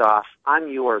computer is off. I'm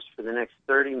yours for the next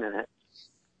 30 minutes.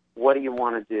 What do you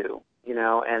want to do?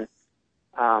 And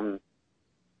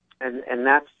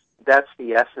that's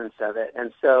the essence of it.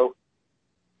 And so,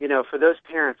 for those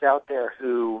parents out there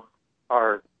who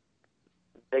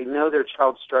they know their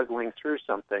child's struggling through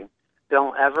something,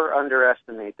 don't ever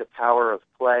underestimate the power of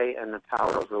play and the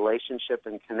power of relationship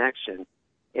and connection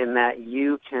in that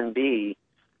you can be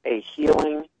a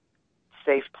healing,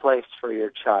 safe place for your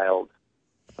child.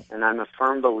 And I'm a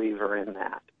firm believer in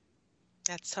that.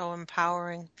 That's so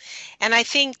empowering. And I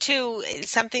think, too,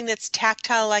 something that's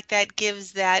tactile like that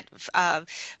gives that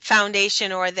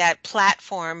foundation or that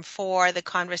platform for the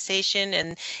conversation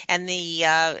and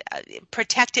the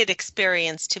protected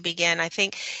experience to begin. I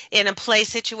think in a play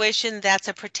situation, that's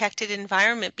a protected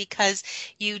environment because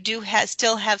you do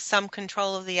still have some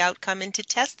control of the outcome and to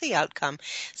test the outcome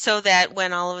so that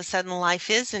when all of a sudden life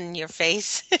is in your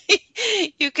face,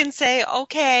 you can say,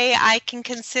 okay, I can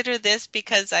consider this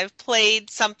because I've played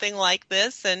something like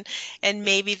this, and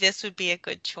maybe this would be a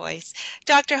good choice.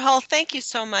 Dr. Hull, thank you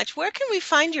so much. Where can we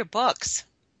find your books?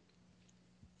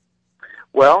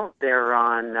 Well, they're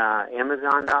on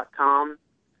Amazon.com.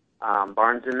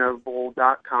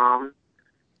 BarnesandNoble.com,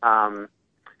 and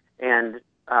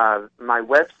my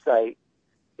website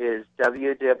is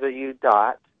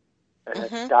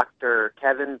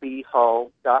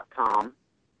www.drkevinbhull.com,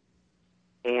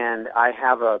 and I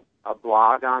have a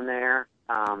blog on there.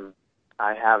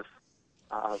 I have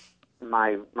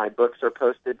my books are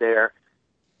posted there,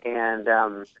 and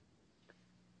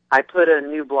I put a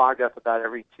new blog up about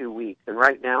every 2 weeks. And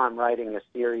right now I'm writing a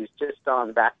series just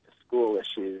on back-to-school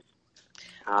issues.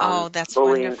 That's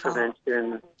bullying wonderful.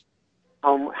 prevention,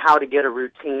 how to get a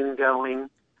routine going.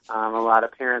 A lot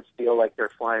of parents feel like they're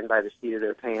flying by the seat of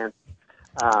their pants.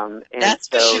 And That's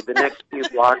so for sure. the next few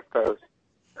blog posts,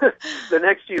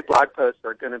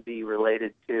 are going to be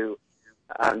related to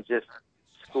just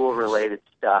school-related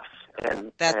stuff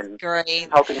and great.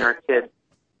 helping our kids.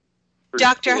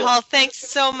 Dr. Hull, thanks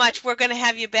so much. We're going to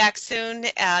have you back soon.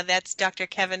 That's Dr.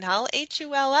 Kevin Hull,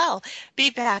 Hull. Be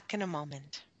back in a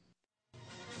moment.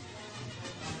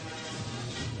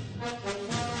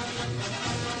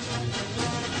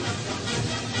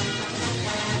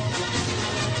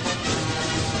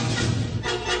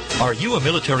 Are you a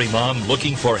military mom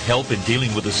looking for help in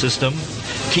dealing with the system?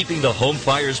 Keeping the home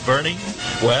fires burning?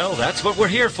 Well, that's what we're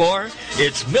here for.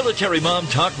 It's Military Mom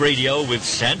Talk Radio with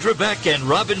Sandra Beck and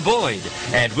Robin Boyd.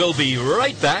 And we'll be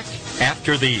right back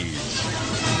after these.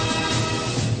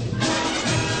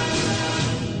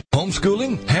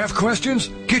 Homeschooling? Have questions?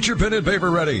 Get your pen and paper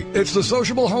ready. It's the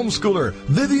sociable homeschooler,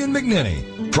 Vivian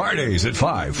McNinney. Fridays at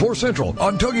 5, 4 Central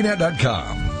on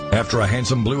TogiNet.com. After a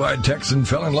handsome blue-eyed Texan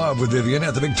fell in love with Vivian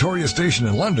at the Victoria Station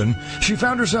in London, she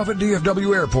found herself at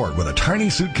DFW Airport with a tiny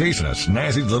suitcase and a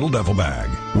snazzy little duffel bag.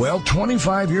 Well,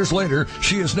 25 years later,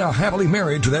 she is now happily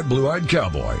married to that blue-eyed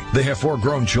cowboy. They have 4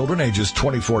 grown children ages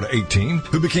 24 to 18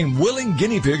 who became willing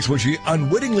guinea pigs when she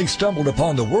unwittingly stumbled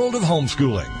upon the world of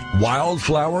homeschooling.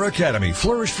 Wildflower Academy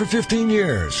flourished for 15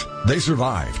 years. They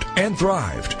survived and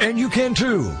thrived, and you can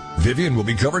too. Vivian will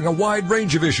be covering a wide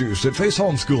range of issues that face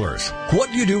homeschoolers.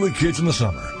 What do you do with kids in the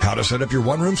summer? How to set up your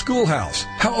one-room schoolhouse?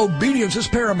 How obedience is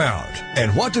paramount?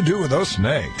 And what to do with those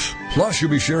snakes? Plus,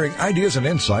 you'll be sharing ideas and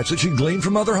insights that she gleaned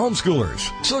from other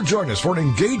homeschoolers. So join us for an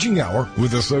engaging hour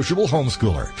with the sociable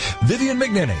homeschooler, Vivian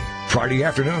McNinney. Friday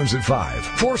afternoons at 5,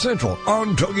 4 Central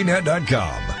on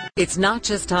TogiNet.com. It's not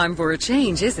just time for a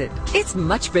change, is it? It's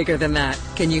much bigger than that.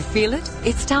 Can you feel it?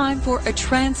 It's time for a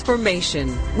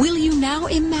transformation. Will you now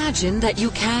imagine that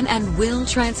you can and will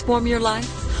transform your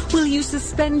life? Will you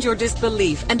suspend your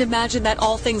disbelief and imagine that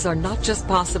all things are not just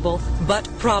possible, but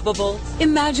probable?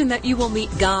 Imagine that you will meet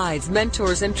guides,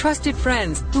 mentors, and trusted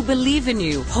friends who believe in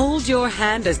you, hold your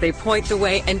hand as they point the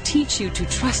way, and teach you to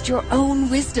trust your own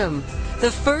wisdom. The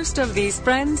first of these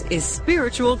friends is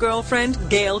spiritual girlfriend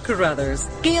Gail Carruthers.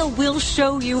 Gail will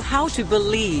show you how to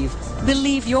believe.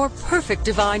 Believe your perfect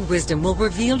divine wisdom will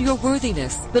reveal your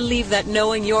worthiness. Believe that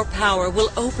knowing your power will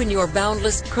open your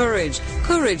boundless courage.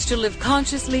 Courage to live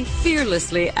consciously,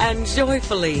 fearlessly, and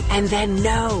joyfully. And then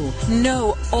know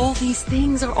all these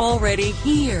things are already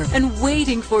here and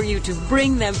waiting for you to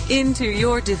bring them into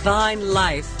your divine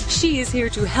life. She is here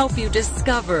to help you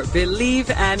discover, believe,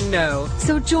 and know.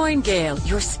 So join Gail,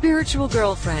 your spiritual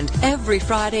girlfriend, every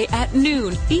Friday at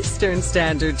noon Eastern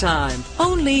Standard Time.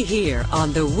 Only here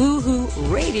on the Woohoo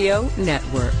Radio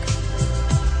Network.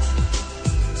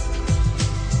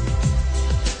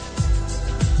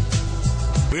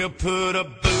 We'll put a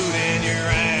boot in your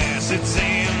ass. It's the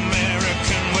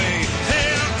American way.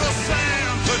 Hey, Uncle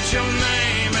Sam, put your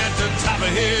name at the top of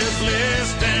his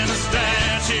list, and the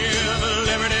Statue of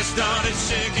Liberty started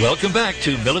shaking. Welcome back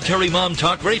to Military Mom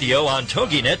Talk Radio on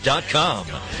TogiNet.com.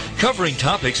 Covering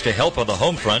topics to help on the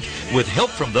home front with help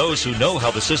from those who know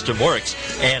how the system works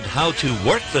and how to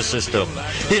work the system.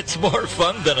 It's more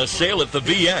fun than a sale at the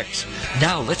BX.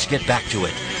 Now let's get back to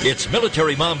it. It's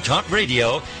Military Mom Talk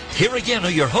Radio. Here again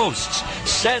are your hosts,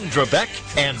 Sandra Beck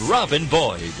and Robin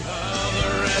Boyd.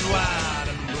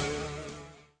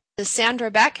 This is Sandra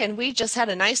Beck, and we just had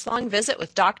a nice long visit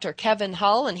with Dr. Kevin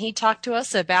Hull, and he talked to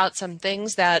us about some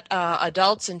things that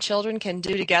adults and children can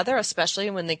do together, especially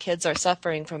when the kids are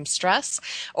suffering from stress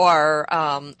or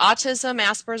autism,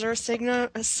 Asperger's syndrome,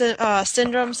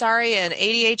 and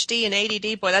ADHD and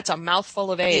ADD. Boy, that's a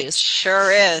mouthful of A's. It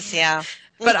sure is, yeah.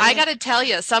 But I got to tell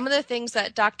you, some of the things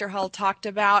that Dr. Hull talked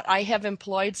about, I have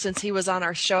employed since he was on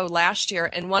our show last year.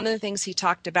 And one of the things he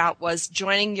talked about was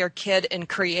joining your kid in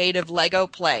creative Lego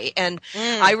play. And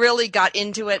I really got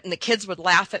into it, and the kids would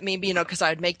laugh at me, because I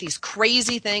would make these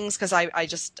crazy things because I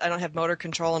don't have motor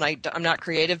control and I'm not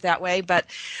creative that way. But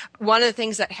one of the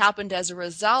things that happened as a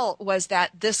result was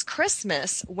that this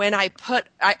Christmas, when I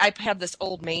have this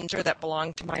old manger that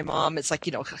belonged to my mom. It's like,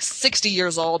 60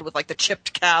 years old with like the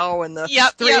chipped cow and the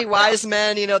three wise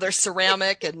men, they're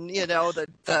ceramic and, the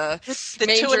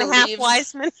 2.5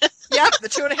 wise men. Yep, the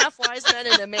 2.5 wise men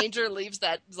and the manger leaves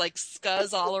that like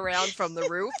scuzz all around from the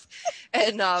roof.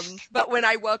 And, but when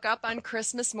I woke up on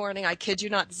Christmas morning, I kid you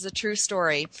not, this is a true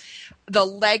story. The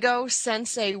Lego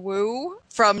Sensei Wu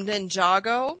from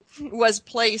Ninjago was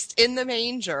placed in the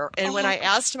manger. And when I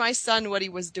asked my son what he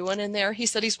was doing in there, he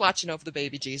said he's watching over the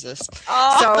baby Jesus.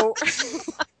 So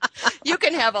you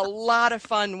can have a lot of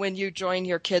fun when you join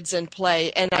your kids in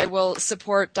play. And I will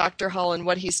support Dr. Hull and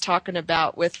what he's talking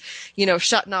about with,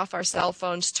 shutting off our cell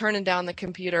phones, turning down the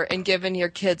computer, and giving your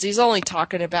kids, he's only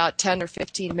talking about 10 or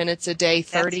 15 minutes a day,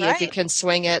 30 if you can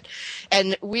swing it.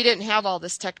 And we didn't have all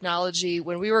this technology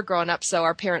when we were growing up, so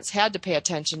our parents had to pay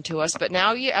attention to us. But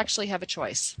now you actually have a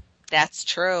choice. That's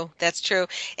true. That's true.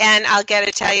 And I'll get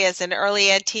to tell you, as an early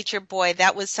ed teacher, boy,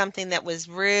 that was something that was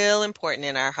real important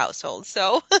in our household.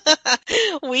 So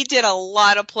we did a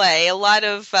lot of play, a lot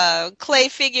of clay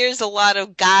figures, a lot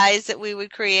of guys that we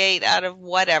would create out of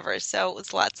whatever. So it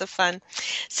was lots of fun.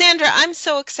 Sandra, I'm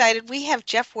so excited. We have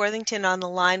Jeff Worthington on the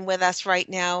line with us right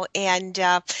now. And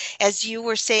as you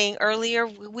were saying earlier,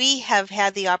 we have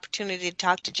had the opportunity to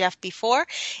talk to Jeff before.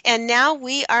 And now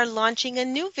we are launching a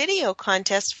new video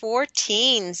contest for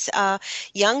teens,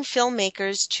 young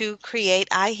filmmakers, to create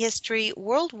iHistory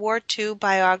World War II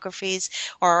biographies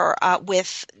or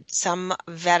with some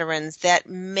veterans that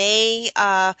may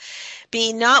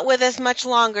be not with us much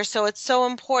longer. So it's so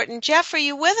important. Jeff, are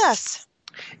you with us?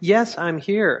 Yes, I'm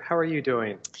here. How are you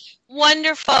doing?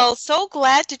 Wonderful. So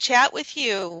glad to chat with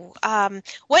you.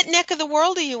 What neck of the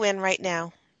world are you in right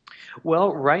now?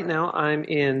 Well, right now I'm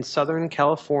in Southern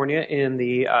California in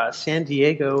the San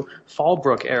Diego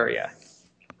Fallbrook area.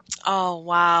 Oh,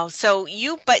 wow. So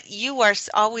you are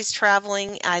always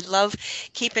traveling. I love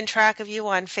keeping track of you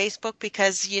on Facebook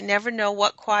because you never know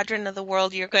what quadrant of the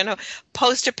world you're going to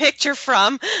post a picture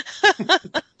from.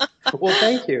 Well,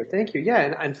 thank you. Thank you. Yeah,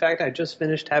 and in fact, I just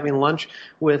finished having lunch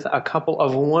with a couple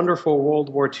of wonderful World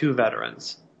War II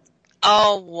veterans.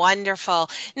 Oh, wonderful.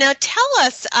 Now tell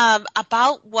us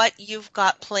about what you've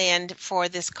got planned for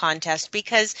this contest,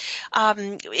 because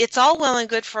it's all well and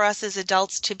good for us as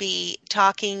adults to be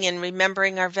talking and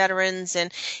remembering our veterans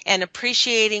and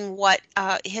appreciating what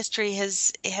history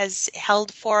has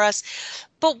held for us.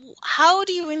 But how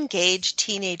do you engage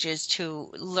teenagers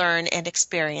to learn and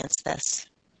experience this?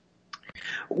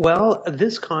 Well,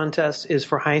 this contest is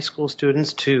for high school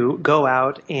students to go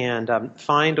out and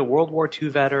find a World War II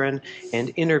veteran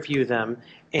and interview them,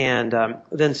 and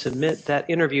then submit that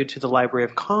interview to the Library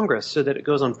of Congress so that it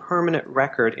goes on permanent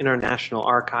record in our National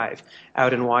Archive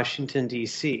out in Washington,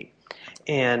 D.C.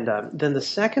 And then the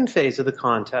second phase of the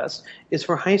contest is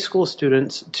for high school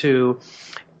students to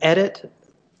edit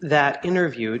that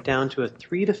interview down to a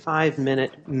 3 to 5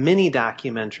 minute mini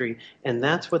documentary, and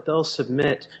that's what they'll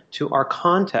submit to our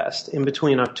contest in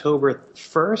between October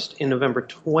 1st and November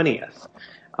 20th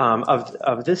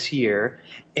of this year.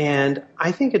 And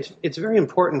I think it's very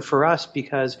important for us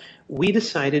because we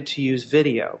decided to use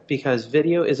video, because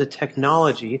video is a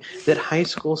technology that high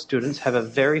school students have a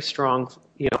very strong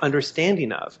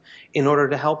understanding of in order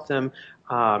to help them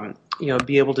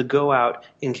be able to go out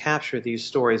and capture these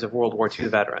stories of World War II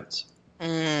veterans.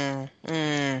 Now,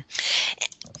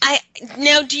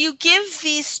 do you give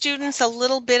these students a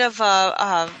little bit of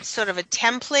a sort of a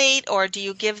template, or do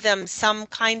you give them some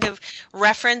kind of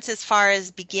reference as far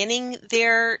as beginning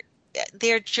their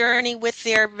journey with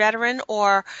their veteran,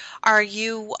 or are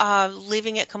you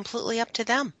leaving it completely up to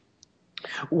them?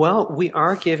 Well, we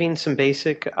are giving some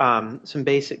basic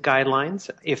guidelines.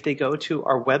 If they go to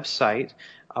our website,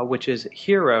 which is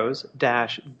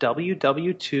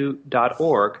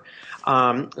heroes-ww2.org,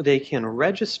 they can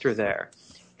register there.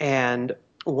 And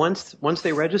once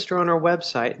they register on our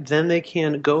website, then they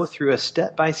can go through a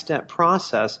step-by-step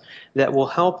process that will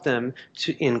help them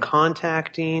in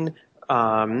contacting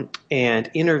and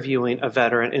interviewing a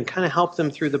veteran, and kind of help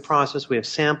them through the process. We have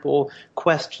sample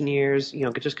questionnaires,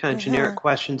 just kind of generic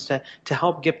questions to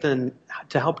help get them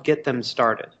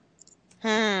started.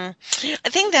 I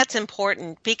think that's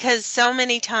important because so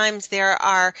many times there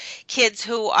are kids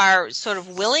who are sort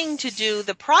of willing to do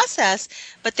the process,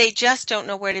 but they just don't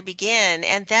know where to begin.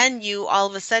 And then you all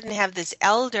of a sudden have this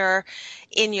elder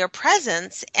in your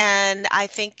presence, and I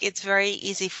think it's very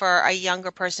easy for a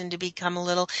younger person to become a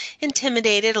little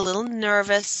intimidated, a little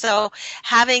nervous. So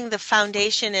having the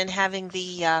foundation and having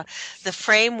the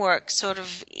framework sort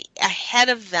of ahead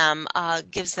of them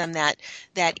gives them that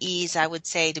ease, I would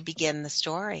say, to begin the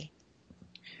story.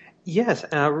 Yes,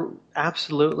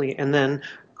 absolutely. And then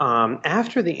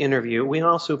after the interview, we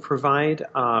also provide,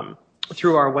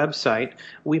 through our website,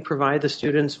 we provide the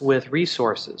students with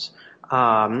resources.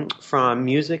 From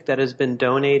music that has been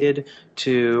donated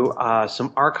to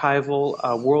some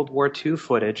archival World War II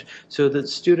footage, so that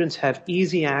students have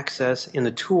easy access in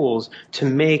the tools to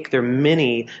make their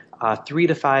mini 3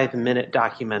 to 5 minute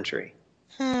documentary.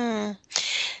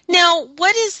 Now,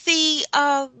 what is the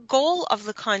goal of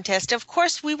the contest? Of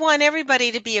course, we want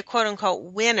everybody to be a quote-unquote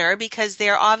winner because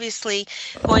they're obviously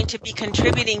going to be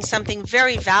contributing something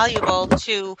very valuable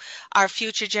to our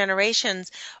future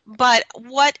generations. But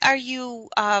what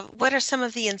are some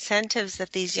of the incentives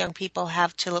that these young people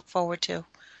have to look forward to?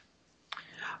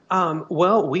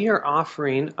 Well, we are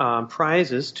offering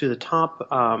prizes to the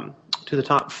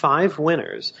top 5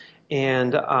 winners.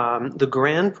 And the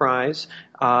grand prize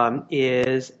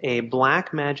is a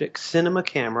Blackmagic cinema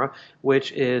camera,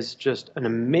 which is just an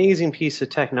amazing piece of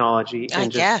technology and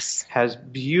just has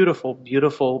beautiful,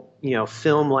 beautiful,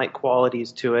 film-like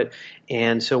qualities to it.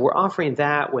 And so we're offering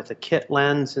that with a kit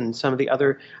lens and some of the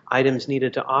other items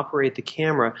needed to operate the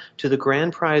camera to the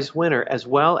grand prize winner, as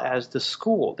well as the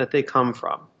school that they come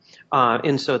from.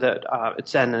 And so that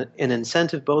it's an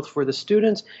incentive both for the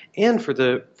students and for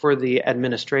the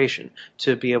administration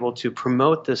to be able to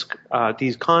promote these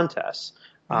contests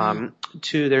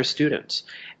to their students.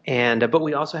 And but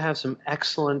we also have some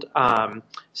excellent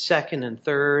second and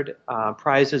third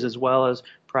prizes, as well as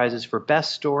prizes for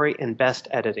best story and best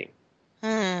editing.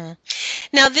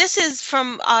 Now, this is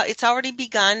from, it's already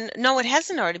begun. No, it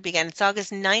hasn't already begun. It's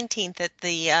August 19th that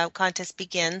the contest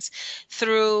begins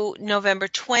through November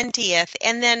 20th.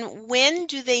 And then when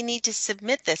do they need to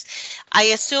submit this? I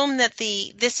assume that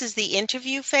this is the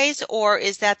interview phase, or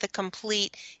is that the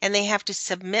complete, and they have to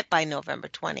submit by November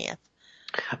 20th?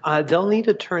 They'll need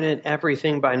to turn in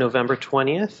everything by November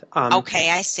 20th. Okay,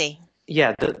 I see.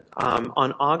 Yeah,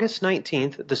 on August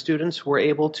 19th, the students were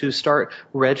able to start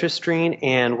registering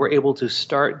and were able to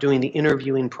start doing the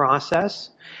interviewing process.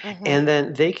 And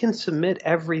then they can submit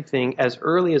everything as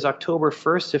early as October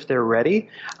 1st if they're ready.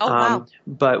 Wow.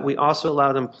 But we also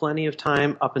allow them plenty of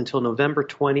time up until November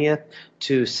 20th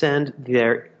to send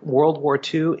their World War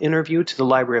II interview to the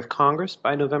Library of Congress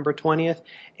by November 20th.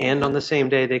 And on the same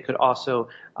day, they could also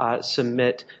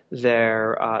submit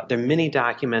their mini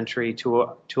documentary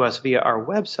to us via our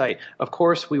website. Of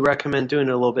course, we recommend doing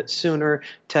it a little bit sooner,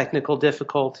 technical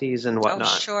difficulties and whatnot.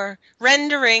 Oh, sure.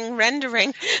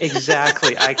 Rendering.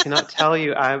 Exactly. I cannot tell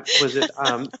you.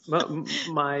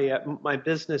 My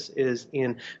business is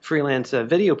in freelance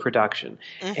video production,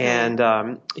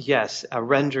 and yes,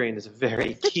 rendering is a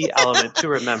very key element to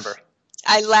remember.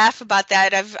 I laugh about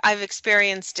that. I've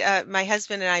experienced, my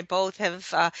husband and I both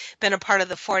have been a part of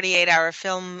the 48-hour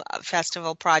film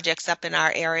festival projects up in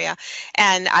our area.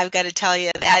 And I've got to tell you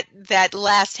that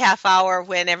last half hour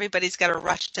when everybody's got to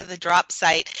rush to the drop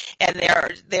site and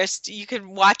you can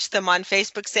watch them on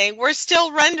Facebook saying, we're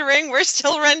still rendering.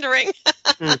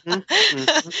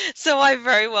 So I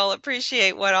very well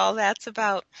appreciate what all that's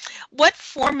about. What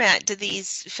format do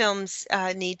these films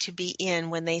need to be in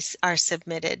when they are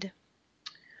submitted?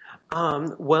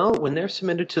 Well, when they're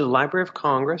submitted to the Library of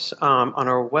Congress, on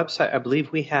our website, I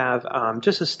believe we have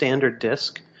just a standard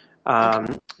disc.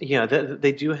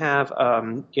 They do have,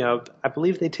 I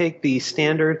believe they take the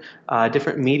standard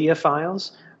different media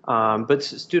files, but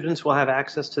students will have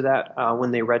access to that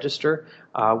when they register.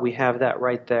 We have that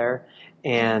right there.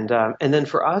 And then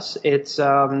for us, it's,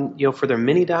 for their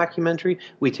mini documentary,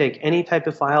 we take any type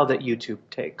of file that YouTube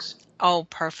takes. Oh,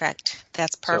 perfect.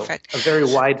 That's perfect. So a very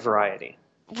wide variety.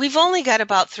 We've only got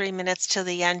about 3 minutes till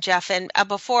the end, Jeff, and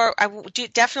before I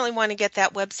definitely want to get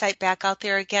that website back out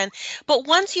there again. But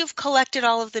once you've collected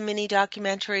all of the mini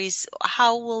documentaries,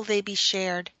 how will they be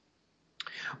shared?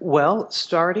 Well,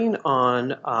 starting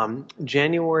on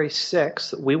January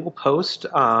 6th, we will post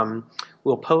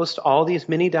all these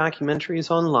mini documentaries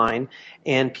online,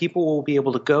 and people will be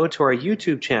able to go to our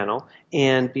YouTube channel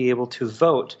and be able to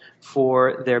vote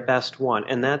for their best one,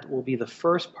 and that will be the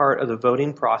first part of the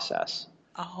voting process.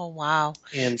 Oh, wow.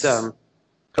 And go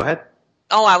ahead.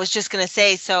 Oh, I was just going to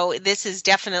say, so this is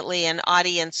definitely an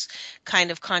audience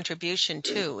kind of contribution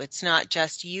too. It's not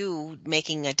just you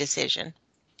making a decision.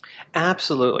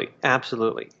 Absolutely,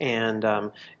 absolutely. And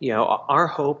our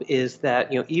hope is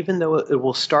that even though it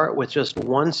will start with just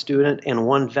one student and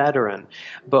one veteran,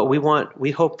 but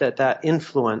we hope that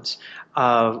influence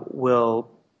will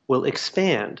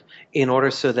expand in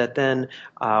order so that then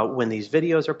when these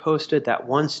videos are posted, that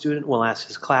one student will ask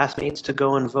his classmates to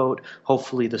go and vote.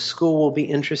 Hopefully the school will be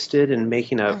interested in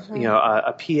making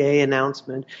a PA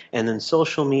announcement, and then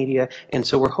social media. And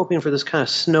so we're hoping for this kind of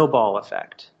snowball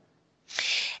effect.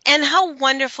 And how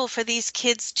wonderful for these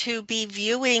kids to be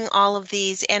viewing all of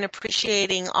these and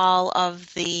appreciating all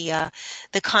of the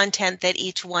content that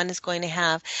each one is going to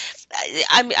have.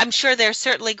 I'm sure they're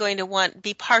certainly going to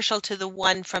be partial to the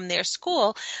one from their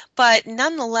school, but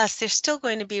nonetheless, they're still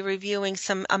going to be reviewing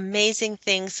some amazing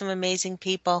things, some amazing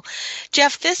people.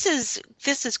 Jeff, this is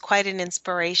quite an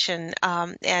inspiration,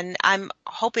 and I'm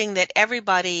hoping that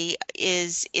everybody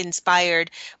is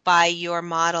inspired by your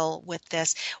model with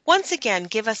this. Once again,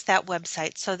 give us that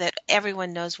website so that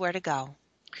everyone knows where to go.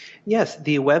 Yes,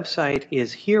 the website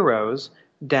is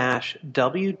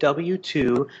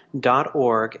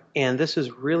heroes-ww2.org, and this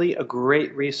is really a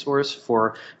great resource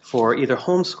for either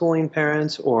homeschooling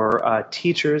parents or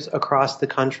teachers across the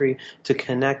country to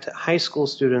connect high school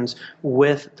students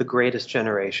with the greatest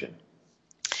generation.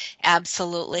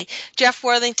 Absolutely. Jeff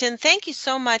Worthington, thank you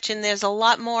so much. And there's a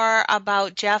lot more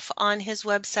about Jeff on his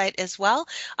website as well,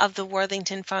 of the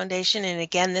Worthington Foundation. And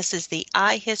again, this is the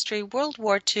iHistory World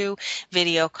War II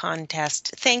video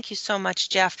contest. Thank you so much,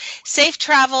 Jeff. Safe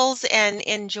travels and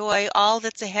enjoy all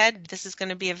that's ahead. This is going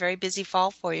to be a very busy fall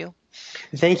for you.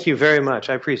 Thank you very much.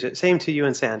 I appreciate it. Same to you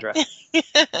and Sandra.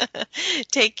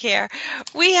 Take care.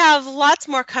 We have lots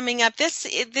more coming up. This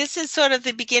is sort of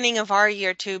the beginning of our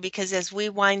year too, because as we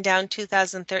wind down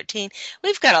 2013,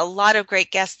 we've got a lot of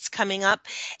great guests coming up.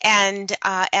 And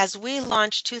as we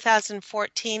launch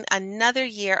 2014, another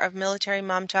year of Military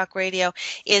Mom Talk Radio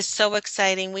is so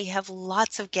exciting. We have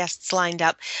lots of guests lined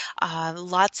up,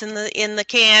 lots in the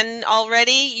can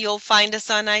already. You'll find us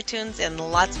on iTunes, and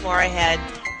lots more ahead.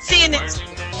 See you next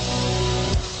week.